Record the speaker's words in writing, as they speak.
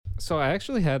So I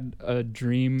actually had a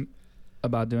dream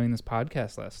about doing this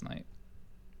podcast last night,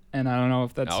 and I don't know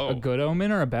if that's a good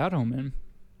omen or a bad omen.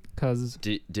 Cause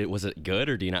was it good,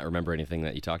 or do you not remember anything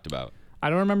that you talked about?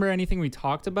 I don't remember anything we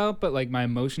talked about, but like my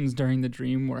emotions during the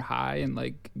dream were high and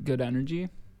like good energy.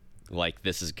 Like,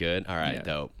 this is good. All right,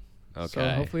 dope. Okay. So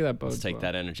hopefully that bodes Let's take well.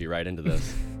 that energy right into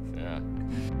this. Yeah.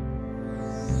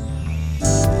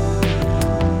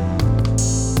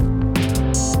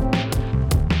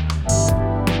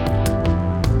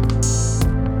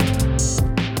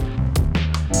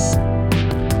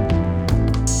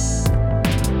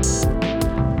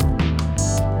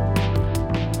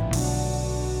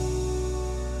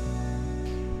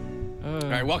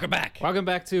 Welcome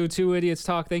back to Two Idiots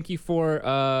Talk. Thank you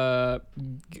for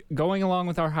going along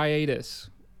with our hiatus.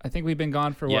 I think we've been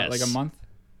gone for like a month?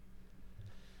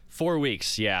 4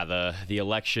 weeks, yeah. The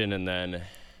election and then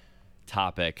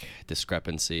topic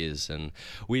discrepancies, and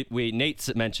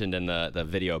Nate mentioned in the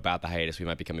video about the hiatus we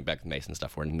might be coming back with Mason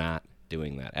stuff. We're not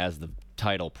doing that, as the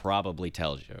title probably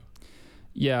tells you.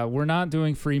 Yeah, we're not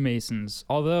doing Freemasons.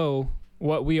 Although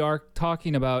what we are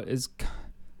talking about is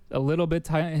a little bit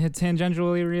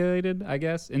tangentially related, I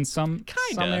guess, in some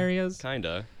areas. Kind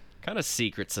of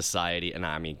secret society, and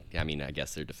I mean, I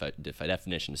guess their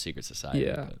definition of secret society.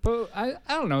 Yeah, but I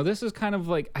don't know. This is kind of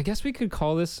like, I guess we could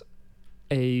call this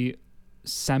a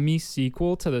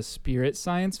semi-sequel to the Spirit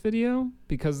Science video,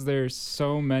 because there's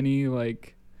so many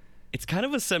like. It's kind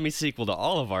of a semi-sequel to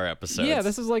all of our episodes. Yeah,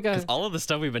 this is like because all of the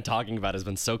stuff we've been talking about has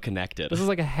been so connected. This is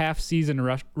like a half-season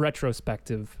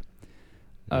retrospective.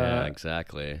 Yeah,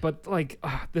 exactly. But like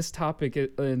this topic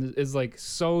is like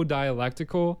so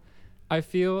dialectical, I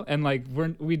feel, and like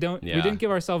we didn't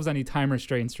give ourselves any time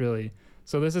restraints really.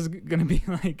 So this is gonna be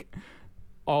like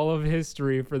all of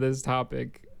history for this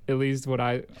topic, at least what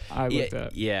I looked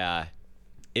at. Yeah,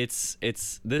 it's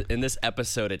in this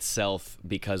episode itself,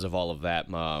 because of all of that,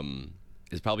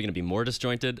 is probably going to be more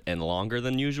disjointed and longer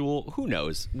than usual. Who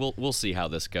knows? We'll see how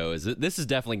this goes. This is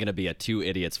definitely going to be a Two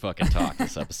Idiots fucking talk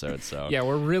this episode. So yeah,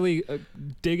 we're really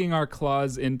digging our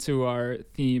claws into our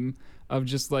theme of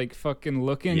just like fucking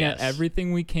looking at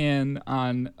everything we can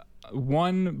on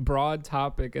one broad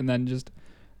topic and then just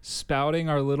spouting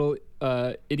our little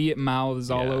idiot mouths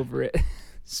all over it.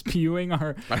 spewing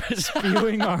our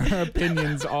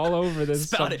opinions all over this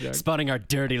subject. Spouting our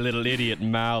dirty little idiot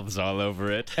mouths all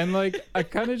over it. And like, I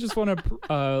kind of just want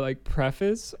to like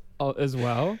preface as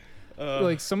well,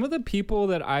 like some of the people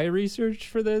that I researched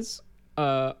for this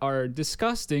are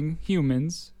disgusting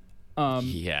humans.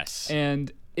 Yes.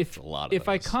 And if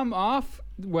I come off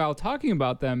while talking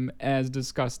about them as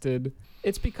disgusted,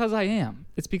 it's because I am.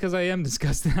 It's because I am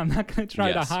disgusted. I'm not going to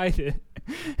try to hide it.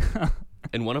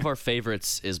 And one of our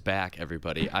favorites is back,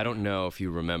 everybody. I don't know if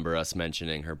you remember us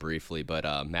mentioning her briefly, but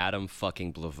Madam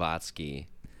fucking Blavatsky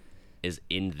is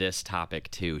in this topic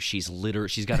too. She's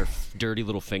got her dirty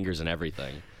little fingers and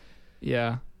everything.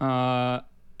 Yeah.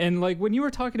 And like when you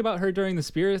were talking about her during the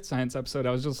Spirit Science episode,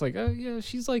 I was just like, oh yeah,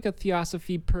 she's like a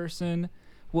theosophy person,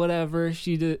 whatever.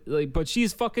 She did like, but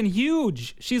she's fucking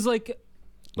huge. She's like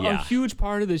a huge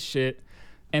part of this shit.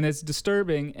 And it's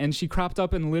disturbing, and she cropped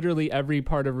up in literally every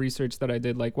part of research that I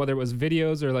did, like whether it was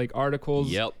videos or like articles,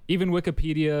 even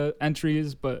Wikipedia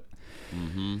entries, but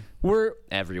we're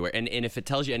everywhere. And if it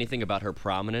tells you anything about her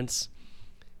prominence,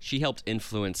 she helped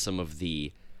influence some of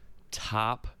the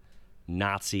top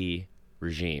Nazi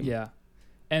regime. Yeah.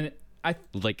 And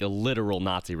like a literal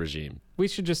Nazi regime. We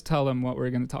should just tell them what we're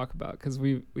going to talk about, because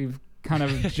we've kind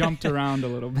of jumped around a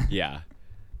little bit.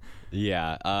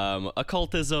 Yeah,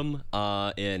 occultism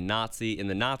in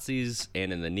the Nazis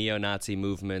and in the neo-Nazi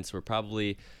movements.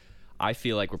 I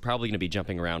feel like we're probably going to be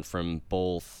jumping around from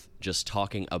both just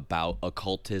talking about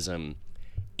occultism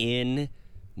in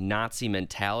Nazi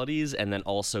mentalities and then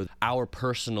also our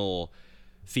personal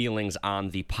feelings on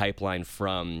the pipeline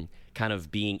from kind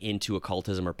of being into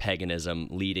occultism or paganism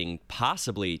leading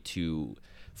possibly to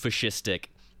fascistic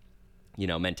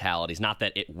mentalities. Not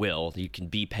that it will. You can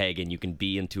be pagan, you can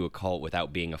be into a cult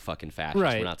without being a fucking fascist.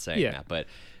 Right. We're not saying that, but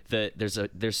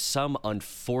there's some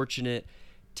unfortunate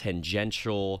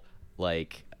tangential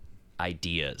like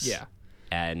ideas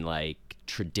and like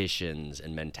traditions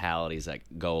and mentalities that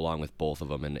go along with both of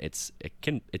them, and it's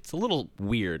a little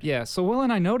weird. Yeah. So Will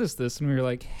and I noticed this, and we were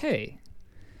like, hey,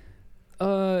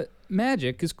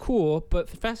 magic is cool,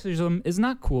 but fascism is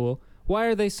not cool. Why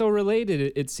are they so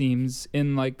related, it seems,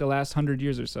 in like the last 100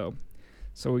 years or so?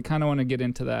 So we kind of want to get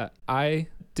into that. I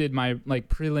did my like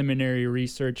preliminary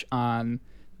research on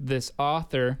this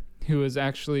author who is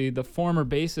actually the former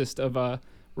bassist of a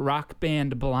rock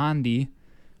band Blondie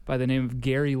by the name of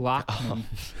Gary Lockman.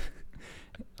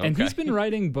 And Okay. he's been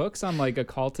writing books on like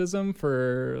occultism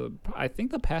for I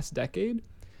think the past decade.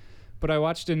 But I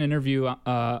watched an interview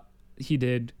he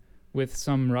did with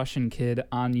some Russian kid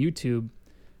on YouTube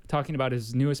talking about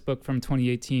his newest book from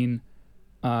 2018,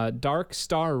 Dark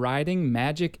Star Riding,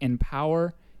 Magic and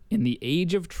Power in the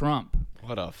Age of Trump.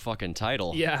 What a fucking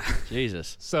title. Yeah.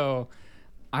 Jesus. So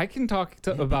I can talk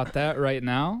about that right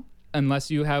now, unless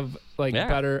you have like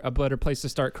Yeah. a better place to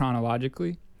start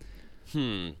chronologically.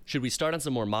 Should we start on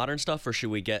some more modern stuff, or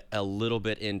should we get a little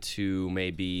bit into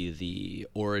maybe the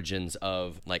origins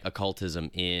of like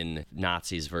occultism in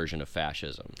Nazis' version of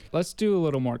fascism? Let's do a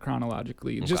little more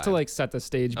chronologically, just to Okay. like set the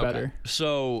stage better.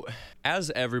 So, as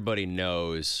everybody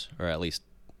knows, or at least,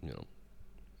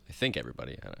 I think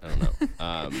everybody. I don't know.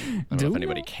 I don't Do know if we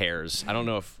anybody know? cares. I don't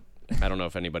know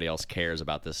if anybody else cares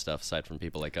about this stuff aside from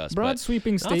people like us. Broad but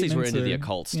sweeping Nazis statements. were into the are-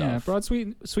 occult Yeah, stuff. broad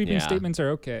sweeping Yeah. statements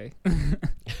are okay.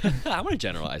 I want to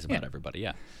generalize about everybody,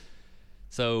 yeah.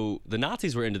 So the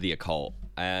Nazis were into the occult,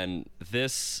 and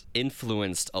this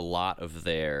influenced a lot of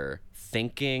their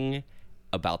thinking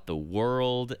about the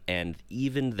world and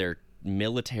even their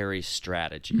military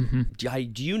strategy. Do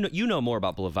you know more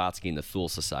about Blavatsky and the Thule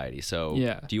Society? So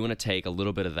Yeah. do you want to take a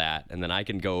little bit of that, and then I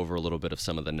can go over a little bit of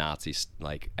some of the Nazis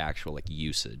like actual like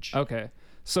usage? Okay.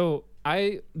 So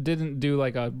I didn't do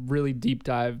like a really deep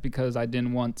dive because I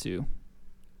didn't want to.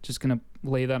 Just gonna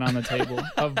lay that on the table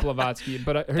of Blavatsky,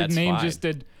 but her That's name fine. just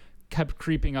kept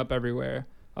creeping up everywhere.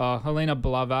 Helena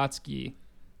Blavatsky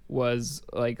was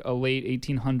like a late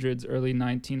 1800s, early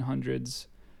 1900s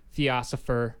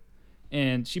theosopher,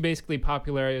 and she basically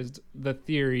popularized the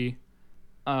theory,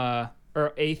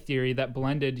 or a theory that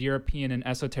blended European and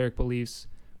esoteric beliefs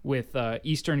with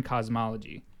Eastern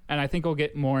cosmology. And I think we'll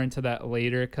get more into that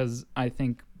later because I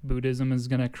think Buddhism is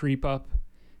gonna creep up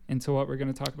into what we're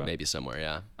gonna talk about. Maybe somewhere,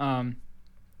 yeah.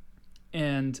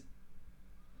 And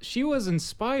she was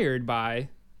inspired by,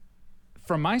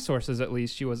 from my sources at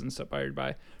least, she was inspired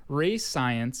by race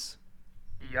science,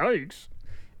 yikes,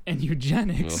 and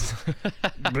eugenics,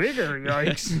 bigger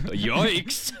yikes.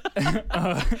 Yikes!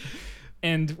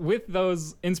 And with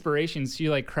those inspirations, she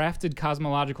like crafted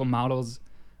cosmological models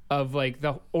of like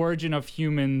the origin of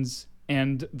humans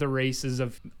and the races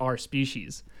of our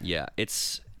species. Yeah,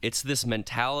 it's this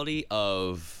mentality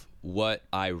of what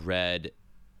I read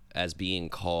as being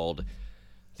called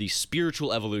the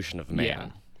spiritual evolution of man, Yeah.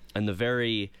 in the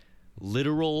very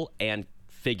literal and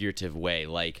figurative way.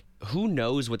 Like, who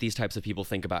knows what these types of people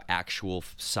think about actual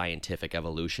scientific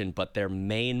evolution, but their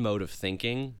main mode of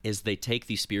thinking is they take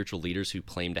these spiritual leaders who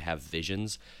claim to have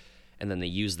visions, and then they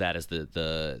use that as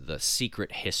the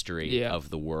secret history Yeah. of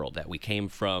the world, that we came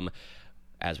from,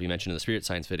 as we mentioned in the Spirit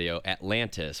Science video,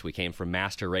 Atlantis. We came from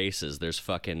master races. There's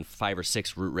fucking 5 or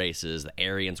 6 root races. The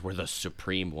Aryans were the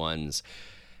supreme ones.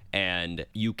 And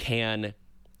you can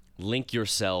link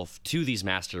yourself to these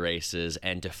master races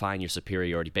and define your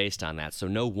superiority based on that. So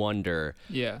no wonder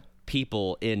Yeah.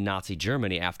 people in Nazi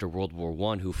Germany after World War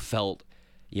I who felt,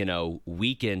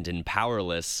 weakened and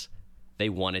powerless, they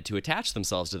wanted to attach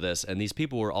themselves to this. And these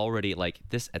people were already like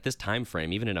this at this time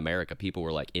frame, even in America, people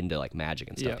were like into like magic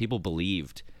and stuff. Yeah. People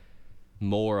believed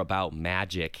more about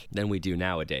magic than we do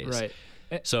nowadays.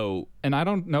 Right. So And I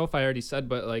don't know if I already said,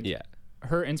 but like yeah.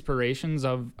 her inspirations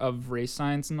of race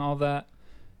science and all that,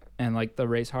 and like the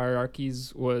race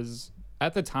hierarchies, was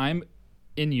at the time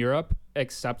in Europe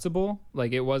acceptable.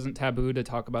 Like it wasn't taboo to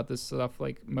talk about this stuff.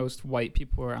 Like most white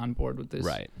people were on board with this.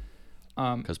 Right.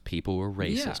 Because people were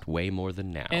racist way more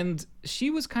than now. And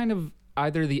she was kind of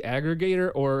either the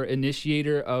aggregator or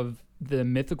initiator of the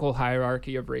mythical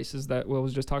hierarchy of races that Will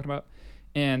was just talking about.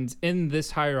 And in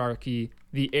this hierarchy,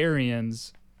 the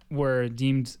Aryans were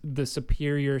deemed the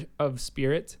superior of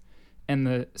spirit, and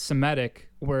the Semitic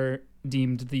were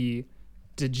deemed the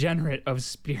degenerate of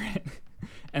spirit.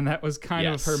 And that was kind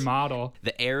of Yes. her model.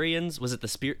 The Aryans, was it the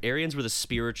spirit? Aryans were the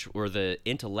spiritual, or the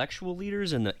intellectual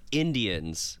leaders, and the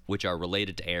Indians, which are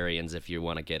related to Aryans, if you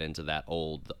want to get into that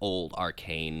old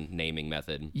arcane naming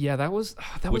method, Yeah, that was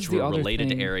which the were other related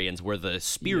thing. to Aryans, were the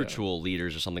spiritual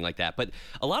leaders or something like that. But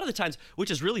a lot of the times, which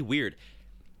is really weird,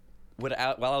 while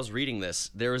I was reading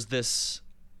this, there was this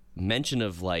mention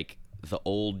of like the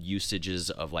old usages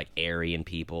of like Aryan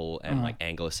people and like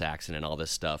Anglo-Saxon and all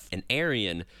this stuff. And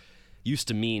Aryan used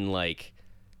to mean like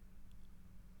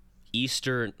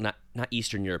Eastern, not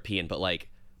Eastern European, but like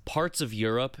parts of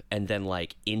Europe, and then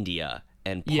like India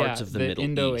and parts of the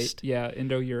Middle East.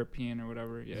 Indo-European or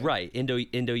whatever. Yeah. Right,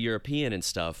 Indo-European and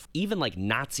stuff. Even like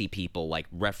Nazi people like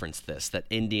reference this, that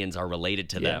Indians are related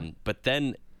to Yeah. them. But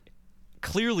then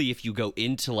clearly if you go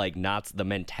into like the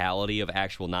mentality of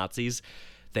actual Nazis,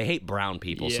 they hate brown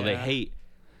people. So they Yeah. hate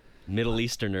Middle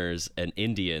Easterners and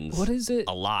Indians What is it?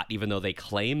 a lot, even though they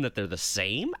claim that they're the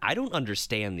same. I don't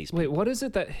understand these people. Wait, what is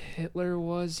it that Hitler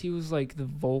was? He was like the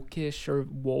Volkish or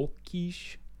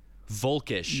Volkish.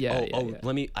 Volkish. Yeah,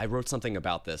 Yeah. I wrote something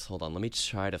about this. Hold on. Let me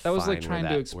try to That find was like trying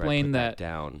to explain that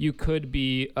down. you could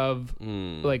be of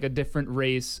like a different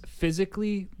race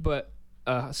physically, but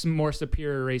some more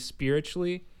superior race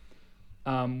spiritually,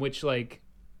 which like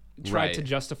tried to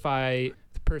justify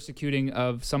the persecuting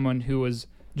of someone who was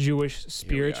Jewish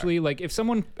spiritually. Like if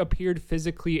someone appeared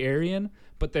physically Aryan,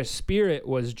 but their spirit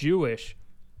was Jewish,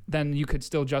 then you could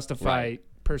still justify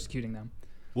persecuting them.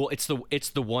 Well, it's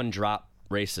the one drop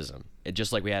racism,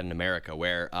 just like we had in America,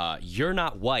 where you're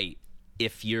not white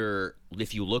if you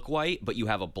look white, but you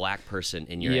have a black person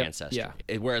in your ancestry.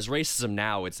 Yeah. Whereas racism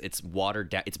now, it's watered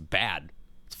down. It's bad.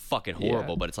 It's fucking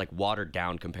horrible, but it's like watered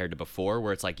down compared to before,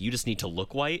 where it's like you just need to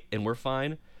look white and we're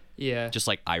fine. Yeah. Just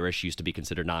like Irish used to be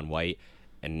considered non-white,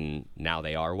 and now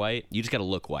they are white. You just got to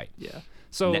look white. Yeah.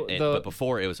 So but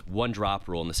before it was one drop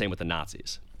rule, and the same with the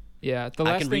Nazis. Yeah,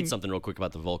 I can read something real quick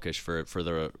about the Volkish for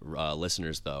the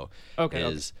listeners, though.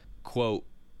 Okay. Quote,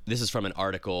 this is from an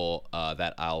article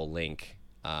that I'll link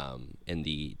in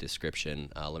the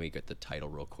description. Let me get the title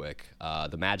real quick.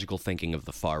 The Magical Thinking of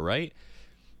the Far Right.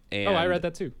 And I read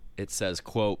that too. It says,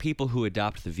 quote, people who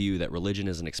adopt the view that religion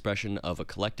is an expression of a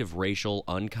collective racial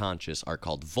unconscious are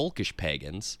called Volkish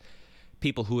pagans.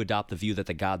 People who adopt the view that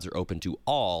the gods are open to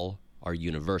all are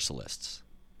universalists.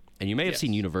 And you may have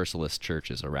seen Universalist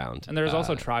churches around. And there's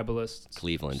also tribalist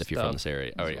Cleveland, if you're from this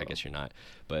area. Oh, I guess you're not.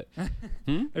 But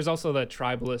there's also the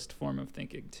tribalist form of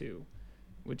thinking too,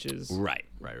 which is right.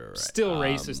 Still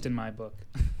racist in my book.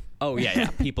 Oh yeah.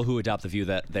 People who adopt the view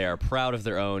that they are proud of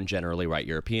their own, generally white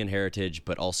European heritage,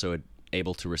 but also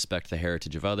able to respect the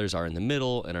heritage of others, are in the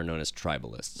middle and are known as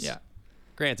tribalists. Yeah.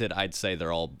 Granted, I'd say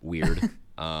they're all weird,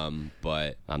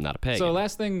 but I'm not a pagan. So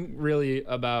last thing really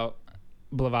about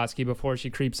Blavatsky before she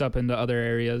creeps up into other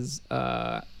areas,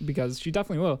 because she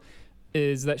definitely will,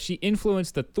 is that she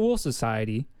influenced the Thule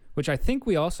Society, which I think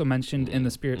we also mentioned in the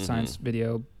Spirit Science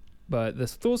video. But the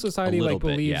Thule Society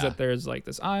believes that there's like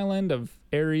this island of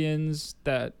Aryans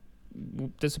that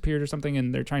disappeared or something,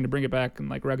 and they're trying to bring it back and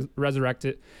like resurrect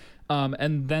it.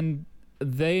 And then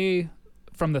they,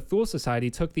 from the Thule Society,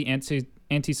 took the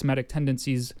anti-Semitic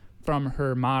tendencies from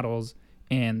her models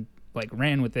and like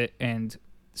ran with it and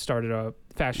started a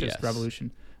fascist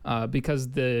revolution,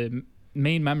 because the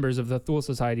main members of the Thule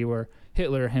Society were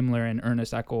Hitler, Himmler, and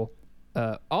Ernest Haeckel,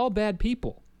 all bad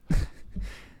people.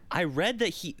 I read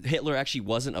that Hitler actually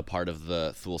wasn't a part of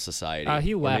the Thule Society.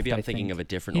 He left. Or maybe I'm thinking of a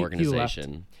different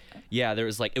organization. Yeah, there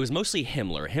was it was mostly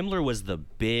Himmler. Himmler was the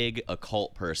big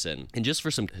occult person. And just for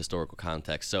some historical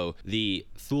context, so the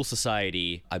Thule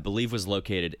Society, I believe, was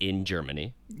located in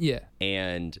Germany. Yeah.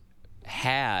 And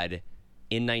had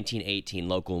in 1918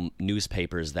 local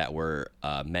newspapers that were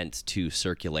meant to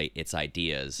circulate its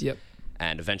ideas. Yep.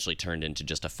 And eventually turned into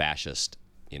just a fascist,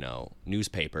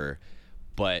 newspaper.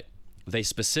 But they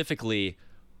specifically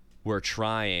were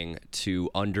trying to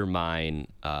undermine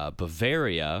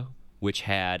Bavaria, which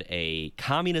had a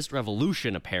communist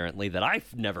revolution, apparently, that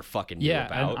I've never fucking knew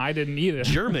about. Yeah, and I didn't either.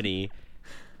 Germany,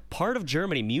 part of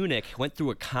Germany, Munich, went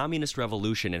through a communist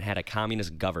revolution and had a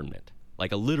communist government,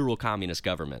 like a literal communist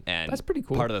government. And that's pretty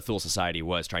cool. Part of the Thule Society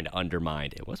was trying to undermine.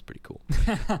 It was pretty cool.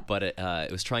 But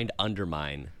it was trying to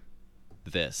undermine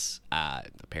this.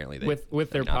 Apparently, they with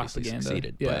their propaganda,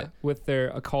 succeeded, with their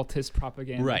occultist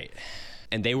propaganda, right?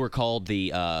 And they were called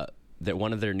that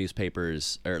one of their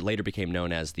newspapers, or later became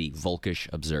known as the Volkish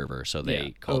Observer. So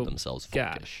they called themselves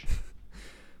Volkish.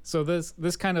 So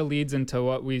this kind of leads into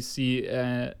what we see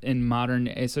in modern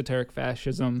esoteric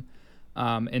fascism,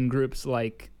 in groups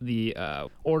like the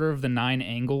Order of the Nine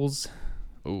Angles.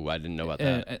 Ooh, I didn't know about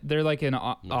that. They're like an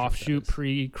offshoot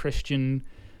pre-Christian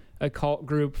occult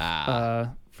group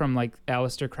from like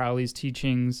Aleister Crowley's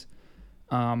teachings.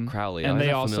 Crowley, and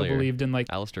they also believed in like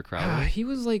Aleister Crowley.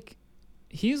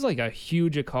 He's like a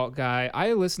huge occult guy.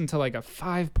 I listened to like a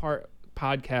 5-part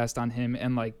podcast on him,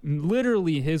 and like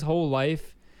literally his whole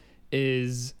life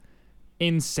is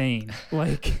insane.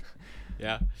 Like,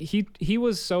 yeah, he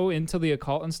was so into the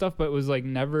occult and stuff, but was like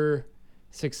never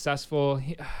successful.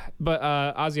 But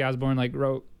Ozzy Osbourne like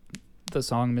wrote the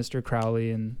song Mr.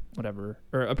 Crowley and whatever,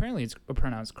 or apparently it's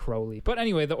pronounced Crowley. But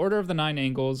anyway, the Order of the Nine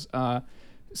Angles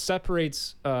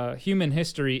separates human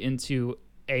history into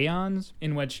aeons,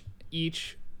 in which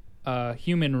each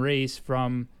human race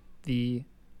from the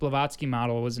Blavatsky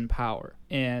model was in power.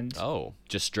 And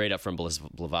just straight up from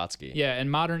Blavatsky. Yeah,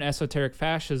 and modern esoteric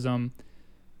fascism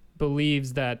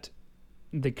believes that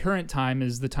the current time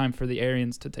is the time for the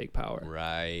Aryans to take power.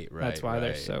 Right. That's why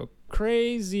they're so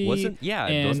crazy. Wasn't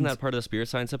And that part of the Spirit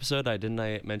Science episode? Didn't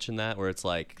I mention that, where it's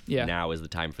like, now is the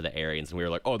time for the Aryans, and we were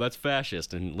like, oh, that's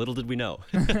fascist, and little did we know.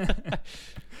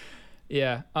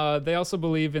 Yeah. They also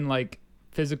believe in like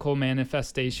physical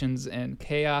manifestations and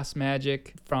chaos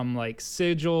magic from like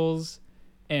sigils,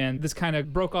 and this kind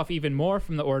of broke off even more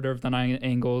from the Order of the Nine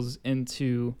Angles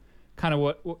into kind of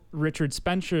what Richard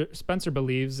Spencer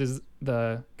believes is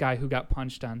the guy who got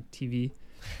punched on TV,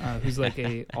 who's like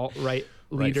a alt-right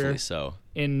leader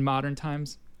in modern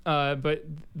times. But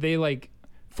they like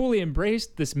fully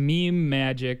embraced this meme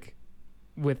magic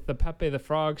with the Pepe the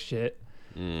Frog shit.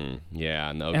 Yeah,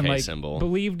 and the OK and like symbol.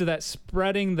 Believed that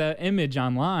spreading the image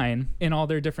online in all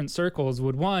their different circles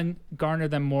would, one, garner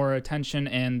them more attention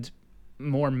and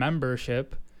more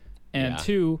membership, and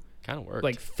two, kind of worked.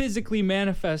 Like physically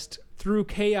manifest through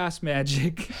chaos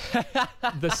magic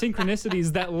the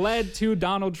synchronicities that led to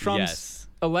Donald Trump's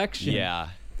election. Yeah.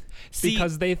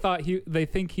 Because they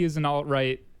think he is an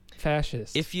alt-right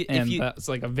fascist. If you that's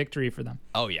like a victory for them.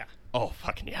 Oh yeah. Oh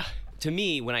fucking yeah. To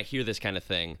me, when I hear this kind of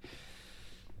thing,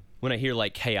 when I hear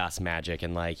like chaos magic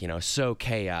and like, so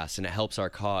chaos and it helps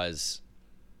our cause,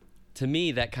 to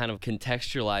me that kind of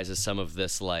contextualizes some of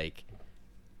this like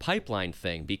pipeline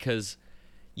thing, because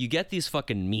you get these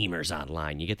fucking memers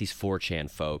online. You get these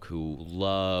 4chan folk who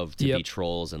love to be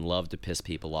trolls and love to piss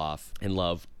people off and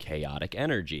love chaotic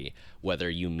energy, whether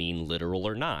you mean literal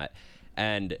or not.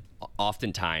 And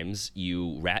oftentimes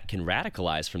you can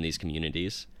radicalize from these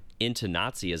communities into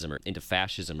Nazism or into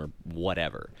fascism or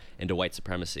whatever, into white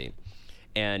supremacy.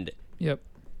 And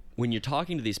when you're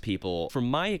talking to these people,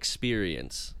 from my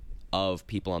experience of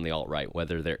people on the alt-right,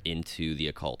 whether they're into the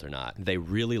occult or not, they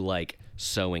really like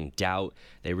sowing doubt.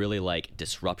 They really like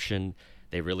disruption.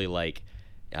 They really like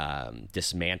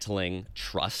dismantling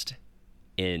trust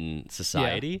in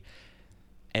society.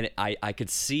 And I could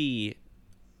see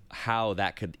how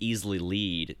that could easily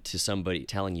lead to somebody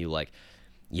telling you like,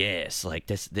 yes, like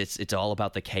this it's all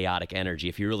about the chaotic energy.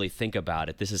 If you really think about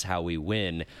it, this is how we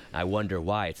win. I wonder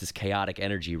why. It's this chaotic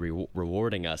energy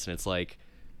rewarding us. And it's like,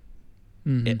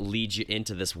 it leads you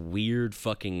into these weird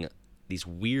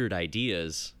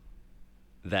ideas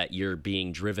that you're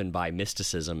being driven by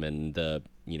mysticism and a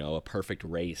perfect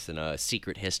race and a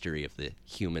secret history of the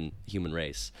human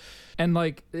race. And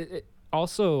like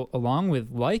also, along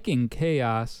with liking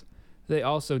chaos, they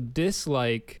also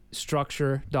dislike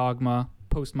structure, dogma,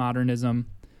 postmodernism,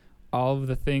 all of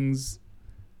the things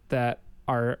that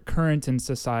are current in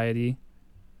society,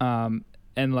 and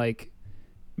like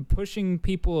pushing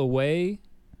people away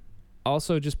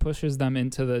also just pushes them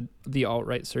into the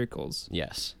alt-right circles.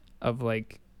 Yes. Of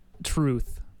like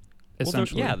truth,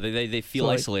 essentially. Well, they feel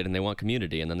isolated and they want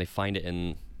community, and then they find it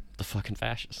in the fucking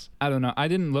fascists. I don't know. I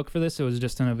didn't look for this. It was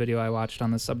just in a video I watched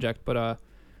on the subject. But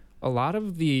a lot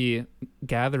of the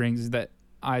gatherings that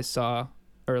I saw,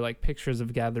 or like pictures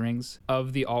of gatherings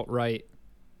of the alt-right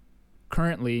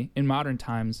currently in modern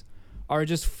times, are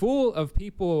just full of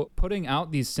people putting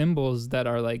out these symbols that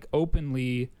are like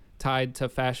openly tied to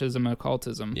fascism and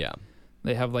occultism. Yeah.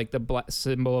 They have like the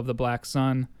symbol of the black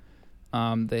sun.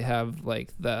 They have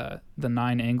like the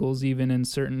 9 angles even in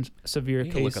certain severe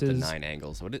cases. Look up the 9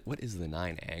 angles. What is the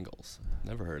 9 angles?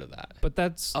 Never heard of that. But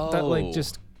that like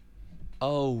just.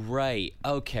 Oh right.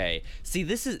 Okay. See,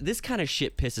 this kind of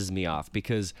shit pisses me off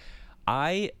because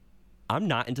I'm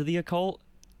not into the occult,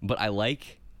 but I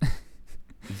like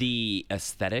the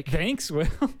aesthetic. Thanks, Will.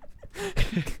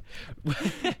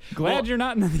 Glad you're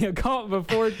not into the occult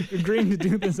before agreeing to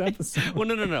do this episode. Well,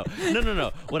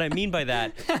 no. What I mean by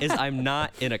that is I'm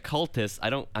not an occultist.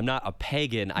 I'm not a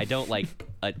pagan. I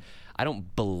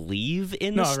don't believe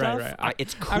in the stuff. Right.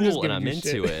 It's cool and I'm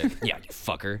into it. Yeah, you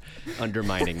fucker,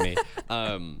 undermining me.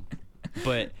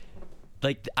 But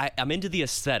like I'm into the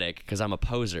aesthetic because I'm a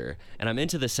poser, and I'm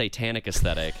into the satanic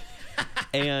aesthetic,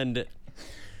 and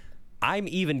I'm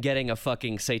even getting a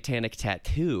fucking satanic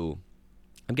tattoo.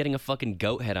 I'm getting a fucking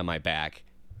goat head on my back,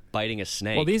 biting a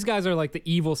snake. Well, these guys are like the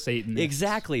evil Satanists.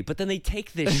 Exactly, but then they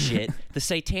take this shit, the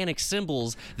satanic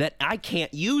symbols that I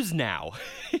can't use now.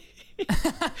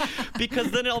 Because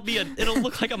then it'll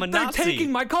look like I'm a Nazi. They're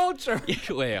taking my culture.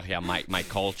 Well, yeah, my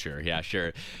culture. Yeah,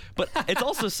 sure. But it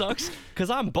also sucks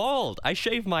because I'm bald. I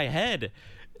shave my head.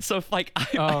 So if if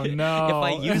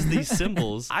I use these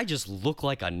symbols, I just look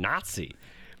like a Nazi.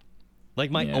 Like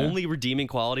my only redeeming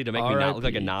quality to make me not look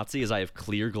like a Nazi is I have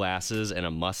clear glasses and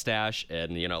a mustache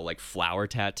and like flower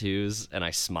tattoos, and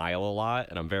I smile a lot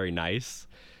and I'm very nice.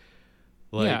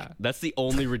 That's the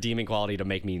only redeeming quality to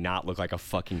make me not look like a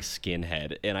fucking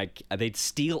skinhead. And they'd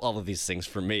steal all of these things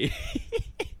from me.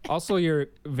 Also, you're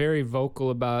very vocal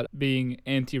about being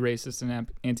anti-racist and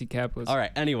anti-capitalist. All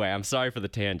right. Anyway, I'm sorry for the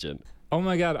tangent. Oh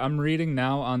my God, I'm reading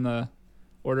now on the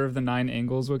Order of the Nine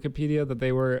Angles Wikipedia that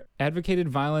they were advocated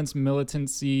violence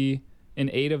militancy in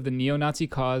aid of the neo-Nazi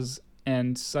cause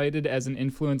and cited as an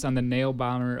influence on the nail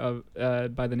bomber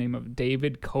of by the name of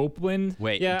David Copeland.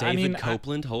 Wait, yeah, David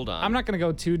Copeland? Hold on. I'm not going to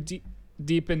go too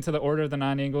deep into the Order of the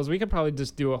Nine Angles. We could probably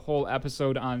just do a whole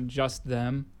episode on just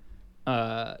them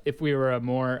if we were a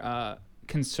more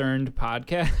concerned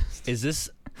podcast. Is this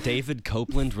David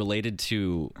Copeland related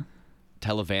to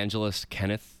televangelist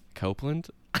Kenneth Copeland?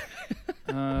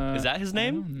 Is that his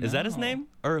name? Is that his name?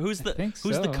 Or who's the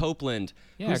Copeland?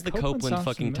 Yeah, who's the Copeland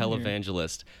fucking familiar.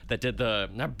 televangelist that did the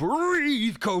 "Now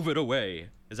breathe COVID away"?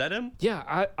 Is that him? Yeah,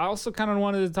 I also kind of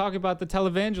wanted to talk about the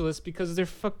televangelists because they're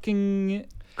fucking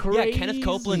crazy. Yeah, Kenneth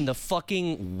Copeland, the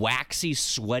fucking waxy,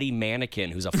 sweaty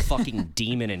mannequin who's a fucking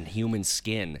demon in human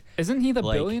skin. Isn't he the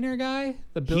Like, billionaire guy?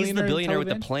 He's the billionaire with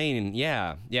the plane.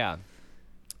 Yeah, yeah.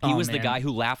 He was the man. guy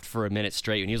who laughed for a minute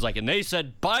straight, and he was like, and they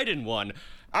said Biden won.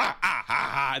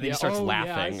 And then he starts laughing.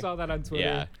 Yeah, I saw that on Twitter.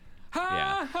 Yeah.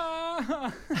 Ha, ha,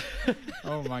 ha.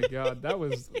 Oh my God, that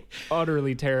was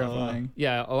utterly terrifying.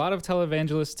 Yeah, a lot of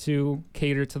televangelists too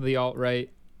cater to the alt-right.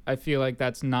 I feel like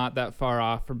that's not that far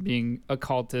off from being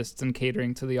occultists and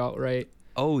catering to the alt-right.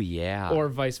 Oh, yeah. Or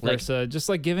vice versa. Just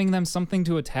like giving them something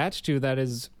to attach to that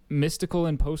is mystical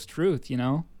and post-truth, you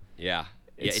know? Yeah.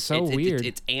 It's so weird.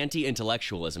 It's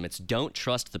anti-intellectualism. It's don't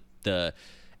trust the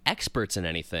experts in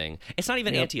anything. It's not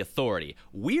even anti-authority.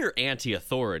 We're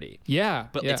anti-authority. Yeah.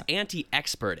 But it's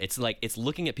anti-expert. It's like it's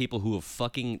looking at people who have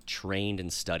fucking trained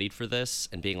and studied for this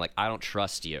and being like, I don't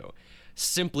trust you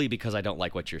simply because I don't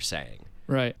like what you're saying.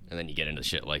 Right. And then you get into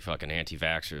shit like fucking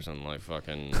anti-vaxxers and like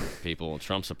fucking people,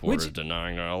 Trump supporters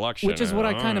denying the election. Which is what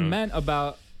I kind of meant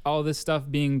about all this stuff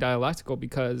being dialectical,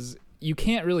 because you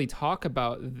can't really talk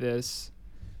about this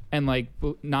and like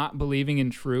not believing in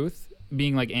truth,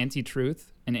 being like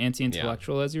anti-truth and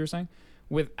anti-intellectual, as you were saying,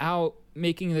 without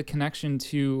making the connection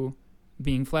to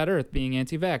being flat earth, being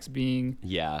anti-vax, being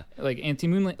like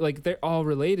anti-moon, like they're all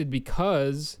related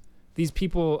because these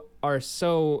people are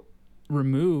so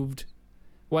removed,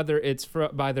 whether it's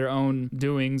by their own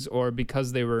doings or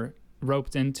because they were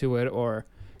roped into it or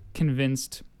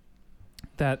convinced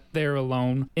that they're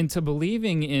alone, into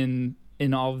believing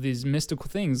in all of these mystical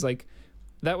things. Like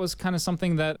that was kind of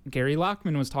something that Gary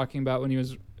Lockman was talking about when he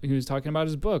was talking about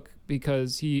his book,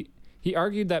 because he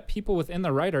argued that people within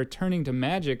the right are turning to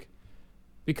magic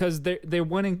because they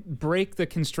want to break the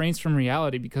constraints from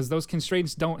reality, because those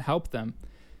constraints don't help them.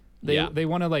 They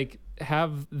want to like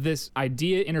have this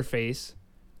idea interface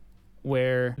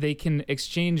where they can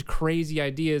exchange crazy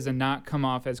ideas and not come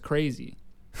off as crazy.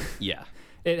 Yeah.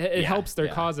 It helps their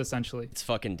cause, essentially. It's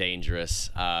fucking dangerous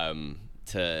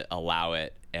to allow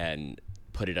it and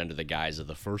put it under the guise of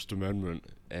the First Amendment.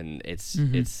 And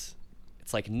it's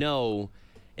like, no,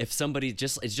 if somebody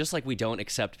it's just like we don't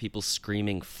accept people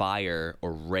screaming fire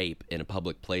or rape in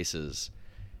public places.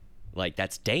 Like,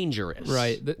 that's dangerous.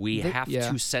 Right. We have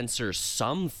to censor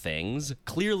some things.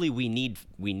 Clearly, we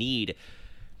need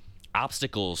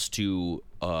obstacles to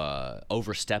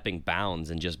overstepping bounds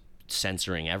and just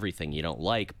censoring everything you don't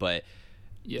like. But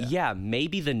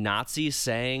maybe the Nazis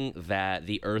saying that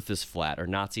the earth is flat, or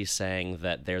Nazis saying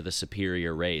that they're the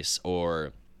superior race,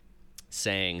 or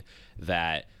saying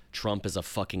that Trump is a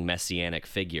fucking messianic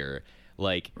figure.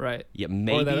 Like, yeah,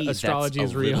 maybe or that astrology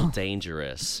that's is a little real.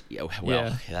 dangerous.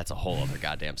 That's a whole other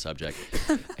goddamn subject.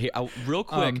 Here, real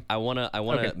quick, I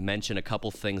wanna mention a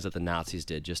couple things that the Nazis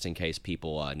did, just in case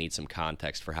people need some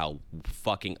context for how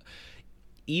fucking,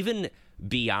 even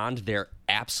beyond their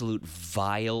absolute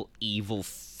vile, evil,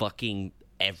 fucking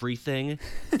everything,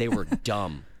 they were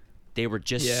dumb. They were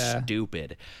just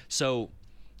stupid. So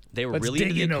they were really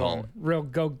into the occult. Real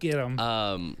go get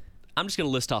them. I'm just going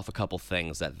to list off a couple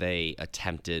things that they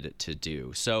attempted to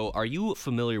do. So, are you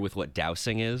familiar with what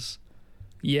dowsing is?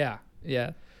 Yeah.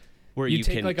 Where you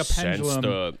take can like a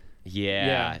pendulum.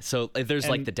 So, there's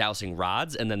like the dowsing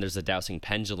rods, and then there's the dowsing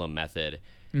pendulum method,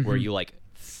 where you like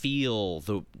feel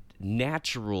the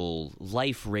natural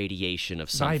life radiation of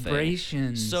something.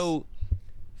 Vibrations. So,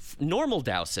 normal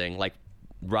dowsing, like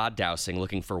rod dowsing,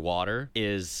 looking for water,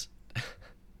 is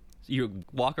you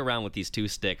walk around with these two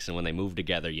sticks, and when they move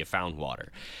together, you found water.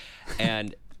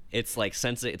 And it's like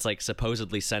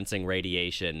supposedly sensing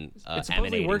radiation it supposedly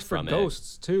emanating works from for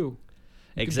ghosts too.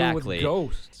 You Exactly. can do it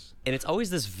with ghosts. And it's always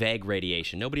this vague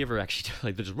radiation. Nobody ever actually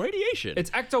like there's radiation.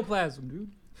 It's ectoplasm,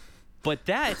 dude. But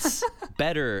that's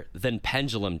better than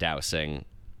pendulum dowsing,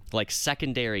 like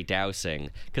secondary dowsing,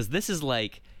 because this is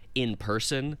like in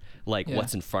person, like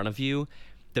what's in front of you.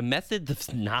 the method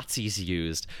the Nazis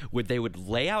used they would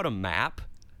lay out a map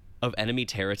of enemy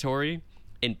territory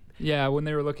and Yeah, when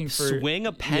they were looking for swing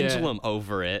a pendulum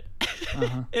over it.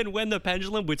 And when the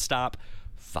pendulum would stop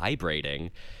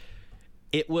vibrating,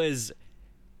 it was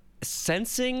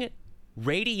sensing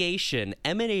radiation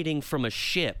emanating from a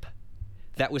ship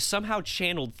that was somehow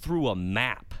channeled through a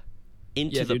map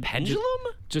into the pendulum.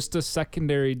 Just a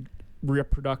secondary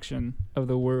reproduction of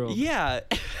the world. Yeah.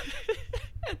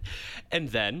 And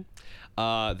then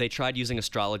they tried using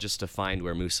astrologists to find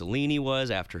where Mussolini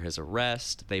was after his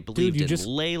arrest. They believed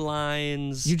in ley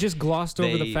lines. You just glossed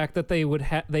over the fact that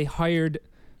they hired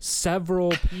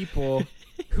several people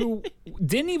who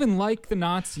didn't even like the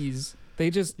Nazis. They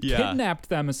just kidnapped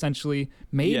them, essentially,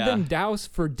 made them douse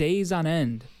for days on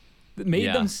end.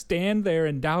 Made them stand there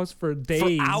and douse for days.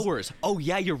 For hours. Oh,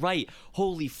 yeah, you're right.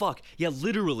 Holy fuck. Yeah,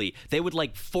 literally. They would,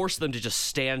 like, force them to just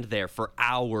stand there for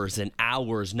hours and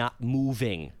hours, not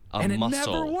moving a muscle. And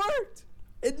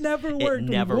it never worked. It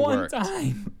never worked one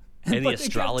time. And the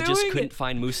astrologists couldn't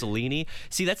find Mussolini.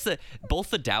 See, that's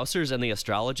both the dousers and the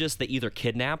astrologists, they either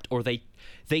kidnapped or they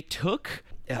took,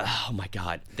 oh my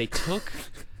God, they took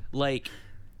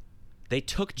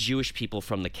Jewish people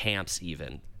from the camps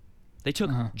even. They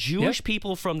took Jewish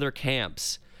people from their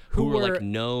camps who were like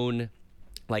known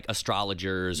like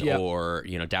astrologers or,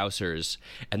 you know, dousers,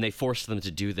 and they forced them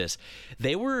to do this.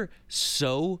 They were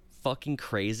so fucking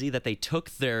crazy that they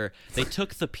took the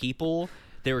people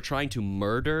they were trying to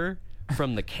murder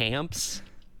from the camps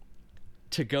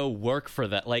to go work for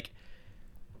that. Like,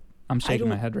 I'm shaking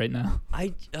my head right now.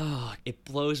 It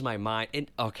blows my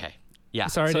mind. Okay. Yeah.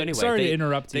 Sorry to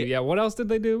interrupt you. Yeah. What else did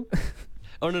they do?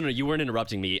 Oh, no, you weren't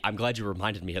interrupting me. I'm glad you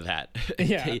reminded me of that.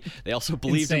 Yeah. They also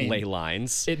believed in ley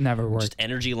lines. It never worked. Just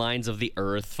energy lines of the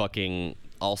earth, fucking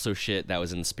also shit that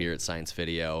was in the Spirit Science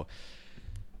video.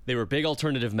 They were big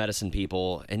alternative medicine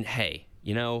people. And hey,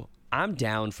 you know, I'm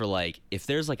down for, like, if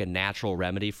there's like a natural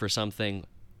remedy for something,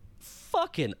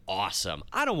 fucking awesome.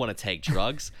 I don't want to take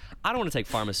drugs. I don't want to take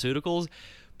pharmaceuticals.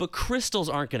 But crystals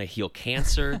aren't going to heal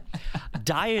cancer.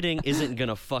 Dieting isn't going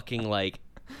to fucking, like,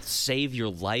 save your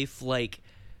life. Like,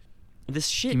 this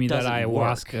shit doesn't work. Give me that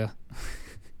ayahuasca.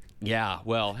 Yeah,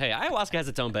 well, hey, ayahuasca has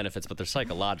its own benefits, but they're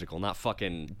psychological, not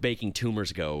fucking making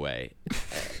tumors go away.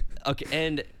 Okay,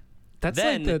 and that's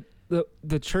then, like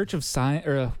the Church of Science,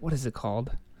 or what is it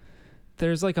called?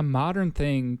 There's like a modern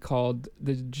thing called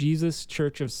the Jesus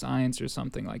Church of Science or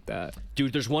something like that.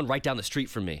 Dude, there's one right down the street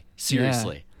from me.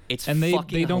 Seriously. Yeah. It's and they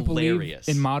don't hilarious.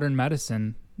 Believe in modern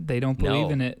medicine. They don't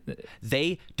believe in it.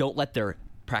 They don't let their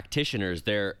practitioners,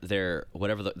 their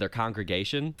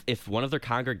congregation, if one of their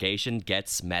congregation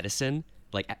gets medicine,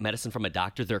 like medicine from a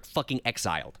doctor, they're fucking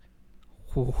exiled.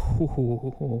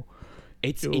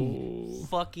 It's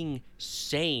fucking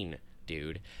insane,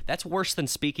 dude. That's worse than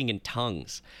speaking in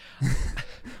tongues.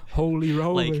 Holy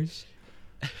rollers.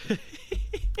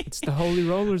 It's the holy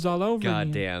rollers all over.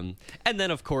 Goddamn. And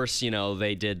then, of course, you know,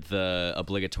 they did the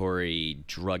obligatory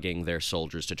drugging their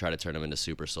soldiers to try to turn them into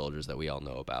super soldiers that we all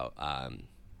know about.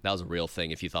 That was a real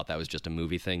thing. If you thought that was just a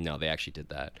movie thing, no, they actually did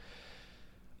that.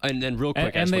 And then real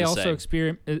quick, and they also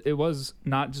it was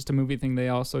not just a movie thing. They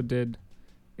also did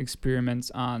experiments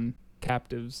on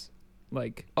captives,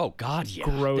 like oh god, yeah,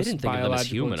 gross they didn't think of them as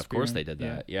human. Experiment. Of course they did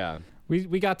that. Yeah.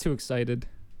 We got too excited.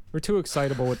 We're too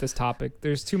excitable with this topic.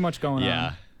 There's too much going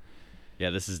on.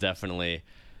 Yeah, this is definitely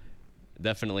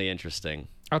interesting.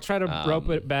 I'll try to rope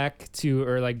it back to,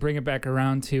 or like bring it back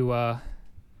around to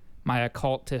my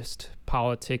occultist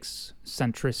politics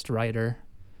centrist writer,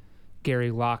 Gary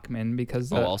Lockman,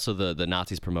 because also the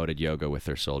Nazis promoted yoga with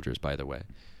their soldiers, by the way.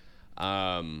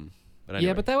 But anyway.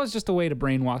 Yeah, but that was just a way to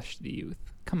brainwash the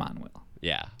youth. Come on, Will.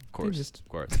 Yeah, of course. Of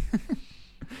course.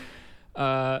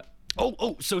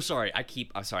 So sorry. I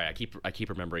keep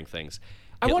remembering things.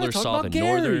 Hitler saw the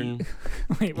northern.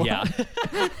 Wait, what? Yeah.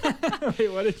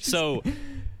 Wait, what did you say?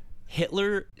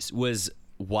 Hitler was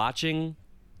watching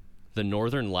the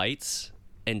Northern Lights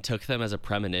and took them as a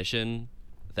premonition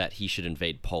that he should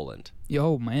invade Poland.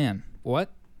 Yo, man, what?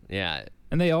 Yeah.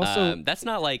 And they also that's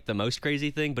not like the most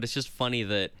crazy thing, but it's just funny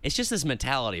that it's just this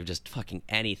mentality of just fucking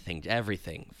everything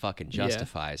fucking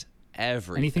justifies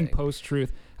everything. Anything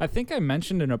post-truth. I think I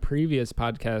mentioned in a previous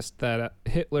podcast that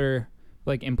Hitler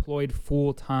like employed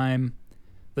full-time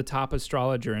the top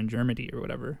astrologer in Germany or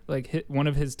whatever. Like one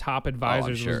of his top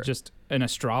advisors was just an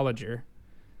astrologer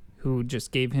who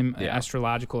just gave him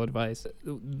astrological advice.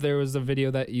 There was a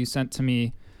video that you sent to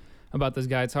me about this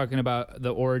guy talking about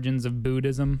the origins of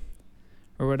Buddhism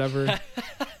or whatever.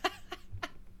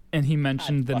 And he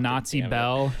mentioned the Nazi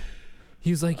bell.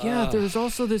 He was like, there was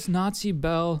also this Nazi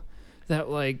bell that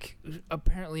like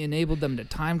apparently enabled them to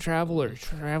time travel or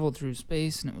travel through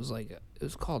space, and it was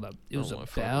called a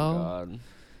bell. God.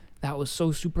 That was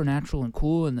so supernatural and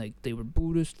cool, and like they were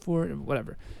Buddhist for it,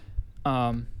 whatever.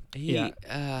 He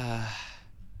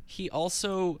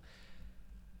also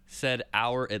said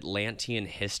our Atlantean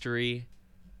history.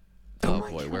 Oh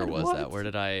boy, where was that? Where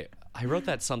did I wrote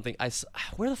that something.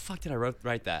 Where the fuck did I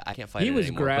write that? I can't find it anymore.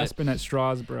 He was grasping at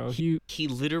straws, bro. He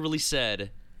literally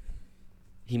said,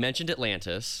 he mentioned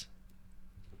Atlantis.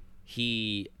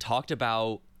 He talked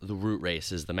about the root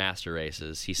races, the master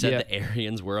races. He said the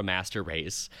Aryans were a master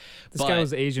race. This guy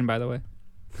was Asian, by the way.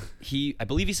 I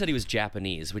believe he said he was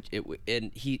Japanese,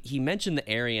 and he mentioned the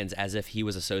Aryans as if he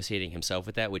was associating himself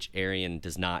with that, which Aryan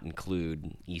does not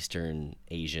include Eastern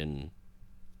Asian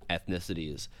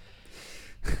ethnicities.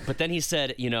 But then he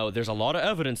said, there's a lot of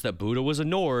evidence that Buddha was a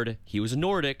Nord. He was a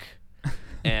Nordic,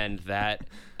 and that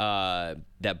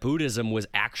Buddhism was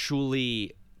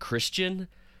actually Christian.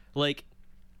 Like,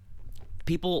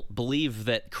 people believe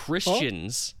that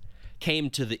Christians came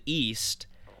to the East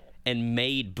and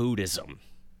made Buddhism.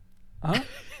 Huh?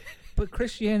 But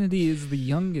Christianity is the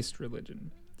youngest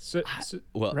religion.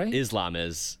 Right?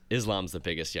 Islam's the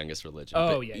biggest, youngest religion.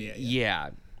 Oh, but yeah.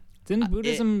 Didn't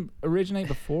Buddhism originate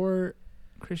before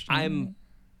Christianity?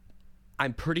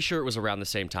 I'm pretty sure it was around the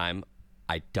same time.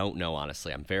 I don't know,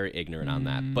 honestly. I'm very ignorant on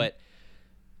that. But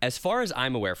as far as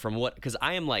I'm aware, because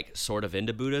I am like sort of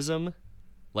into Buddhism,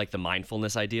 like the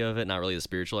mindfulness idea of it, not really the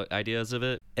spiritual ideas of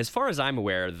it. As far as I'm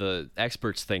aware, the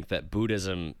experts think that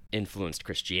Buddhism influenced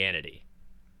Christianity,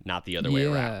 not the other way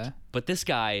around. But this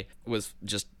guy was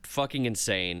just fucking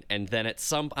insane. And then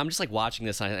I'm just like watching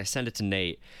this, and I send it to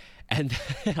Nate. And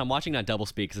I'm watching on double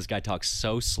speak because this guy talks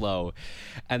so slow.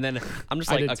 And then I'm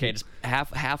just like, okay, just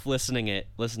half listening,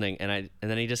 and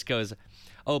then he just goes,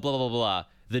 oh, blah, blah, blah, blah,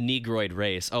 the Negroid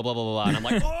race, oh, blah, blah, blah, blah. And I'm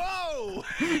like, whoa!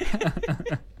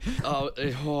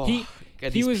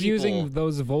 He was using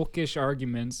those Volkish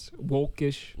arguments.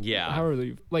 Volkish. Yeah. How are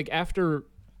they? Like, after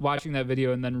watching that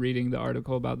video and then reading the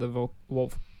article about the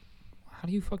wolf. How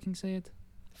do you fucking say it?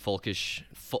 Folkish,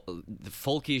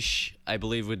 I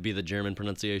believe would be the German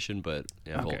pronunciation, but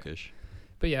yeah, okay. Volkish.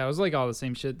 But yeah, it was like all the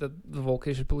same shit that the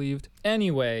Volkish believed.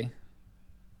 Anyway,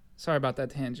 sorry about that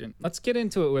tangent. Let's get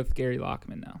into it with Gary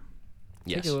Lockman now.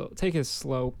 Yes. Take it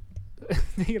slow.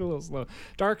 Take it a little slow.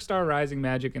 Dark Star Rising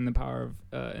Magic and the Power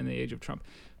of in the Age of Trump.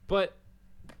 But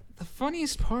the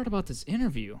funniest part about this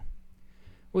interview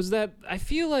was that I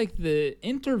feel like the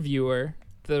interviewer,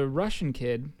 the Russian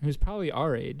kid, who's probably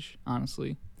our age,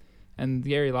 honestly, and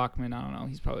Gary Lockman, I don't know,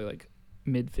 he's probably like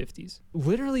mid-50s,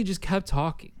 literally just kept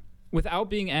talking without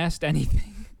being asked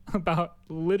anything about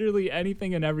literally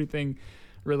anything and everything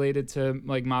related to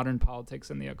like modern politics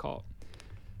and the occult,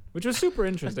 which was super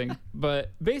interesting.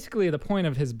 But basically the point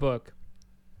of his book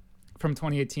from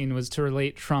 2018 was to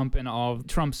relate Trump and all of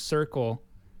Trump's circle,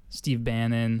 Steve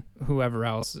Bannon, whoever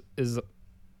else is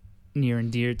near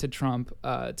and dear to Trump,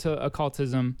 to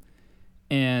occultism.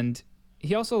 And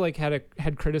he also like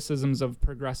had criticisms of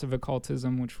progressive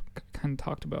occultism, which we kind of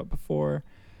talked about before.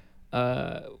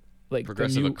 Like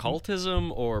progressive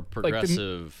occultism or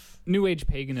progressive like New Age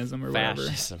paganism or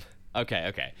fascism. Whatever.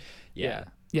 Okay.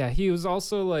 Yeah. He was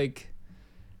also like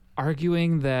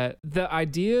arguing that the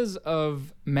ideas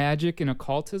of magic and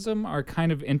occultism are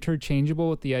kind of interchangeable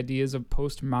with the ideas of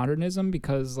postmodernism,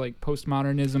 because like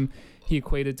postmodernism he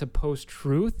equated to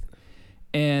post-truth.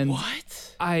 And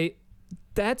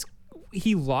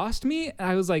he lost me.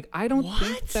 I was like, I don't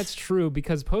think that's true,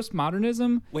 because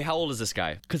postmodernism. Wait, how old is this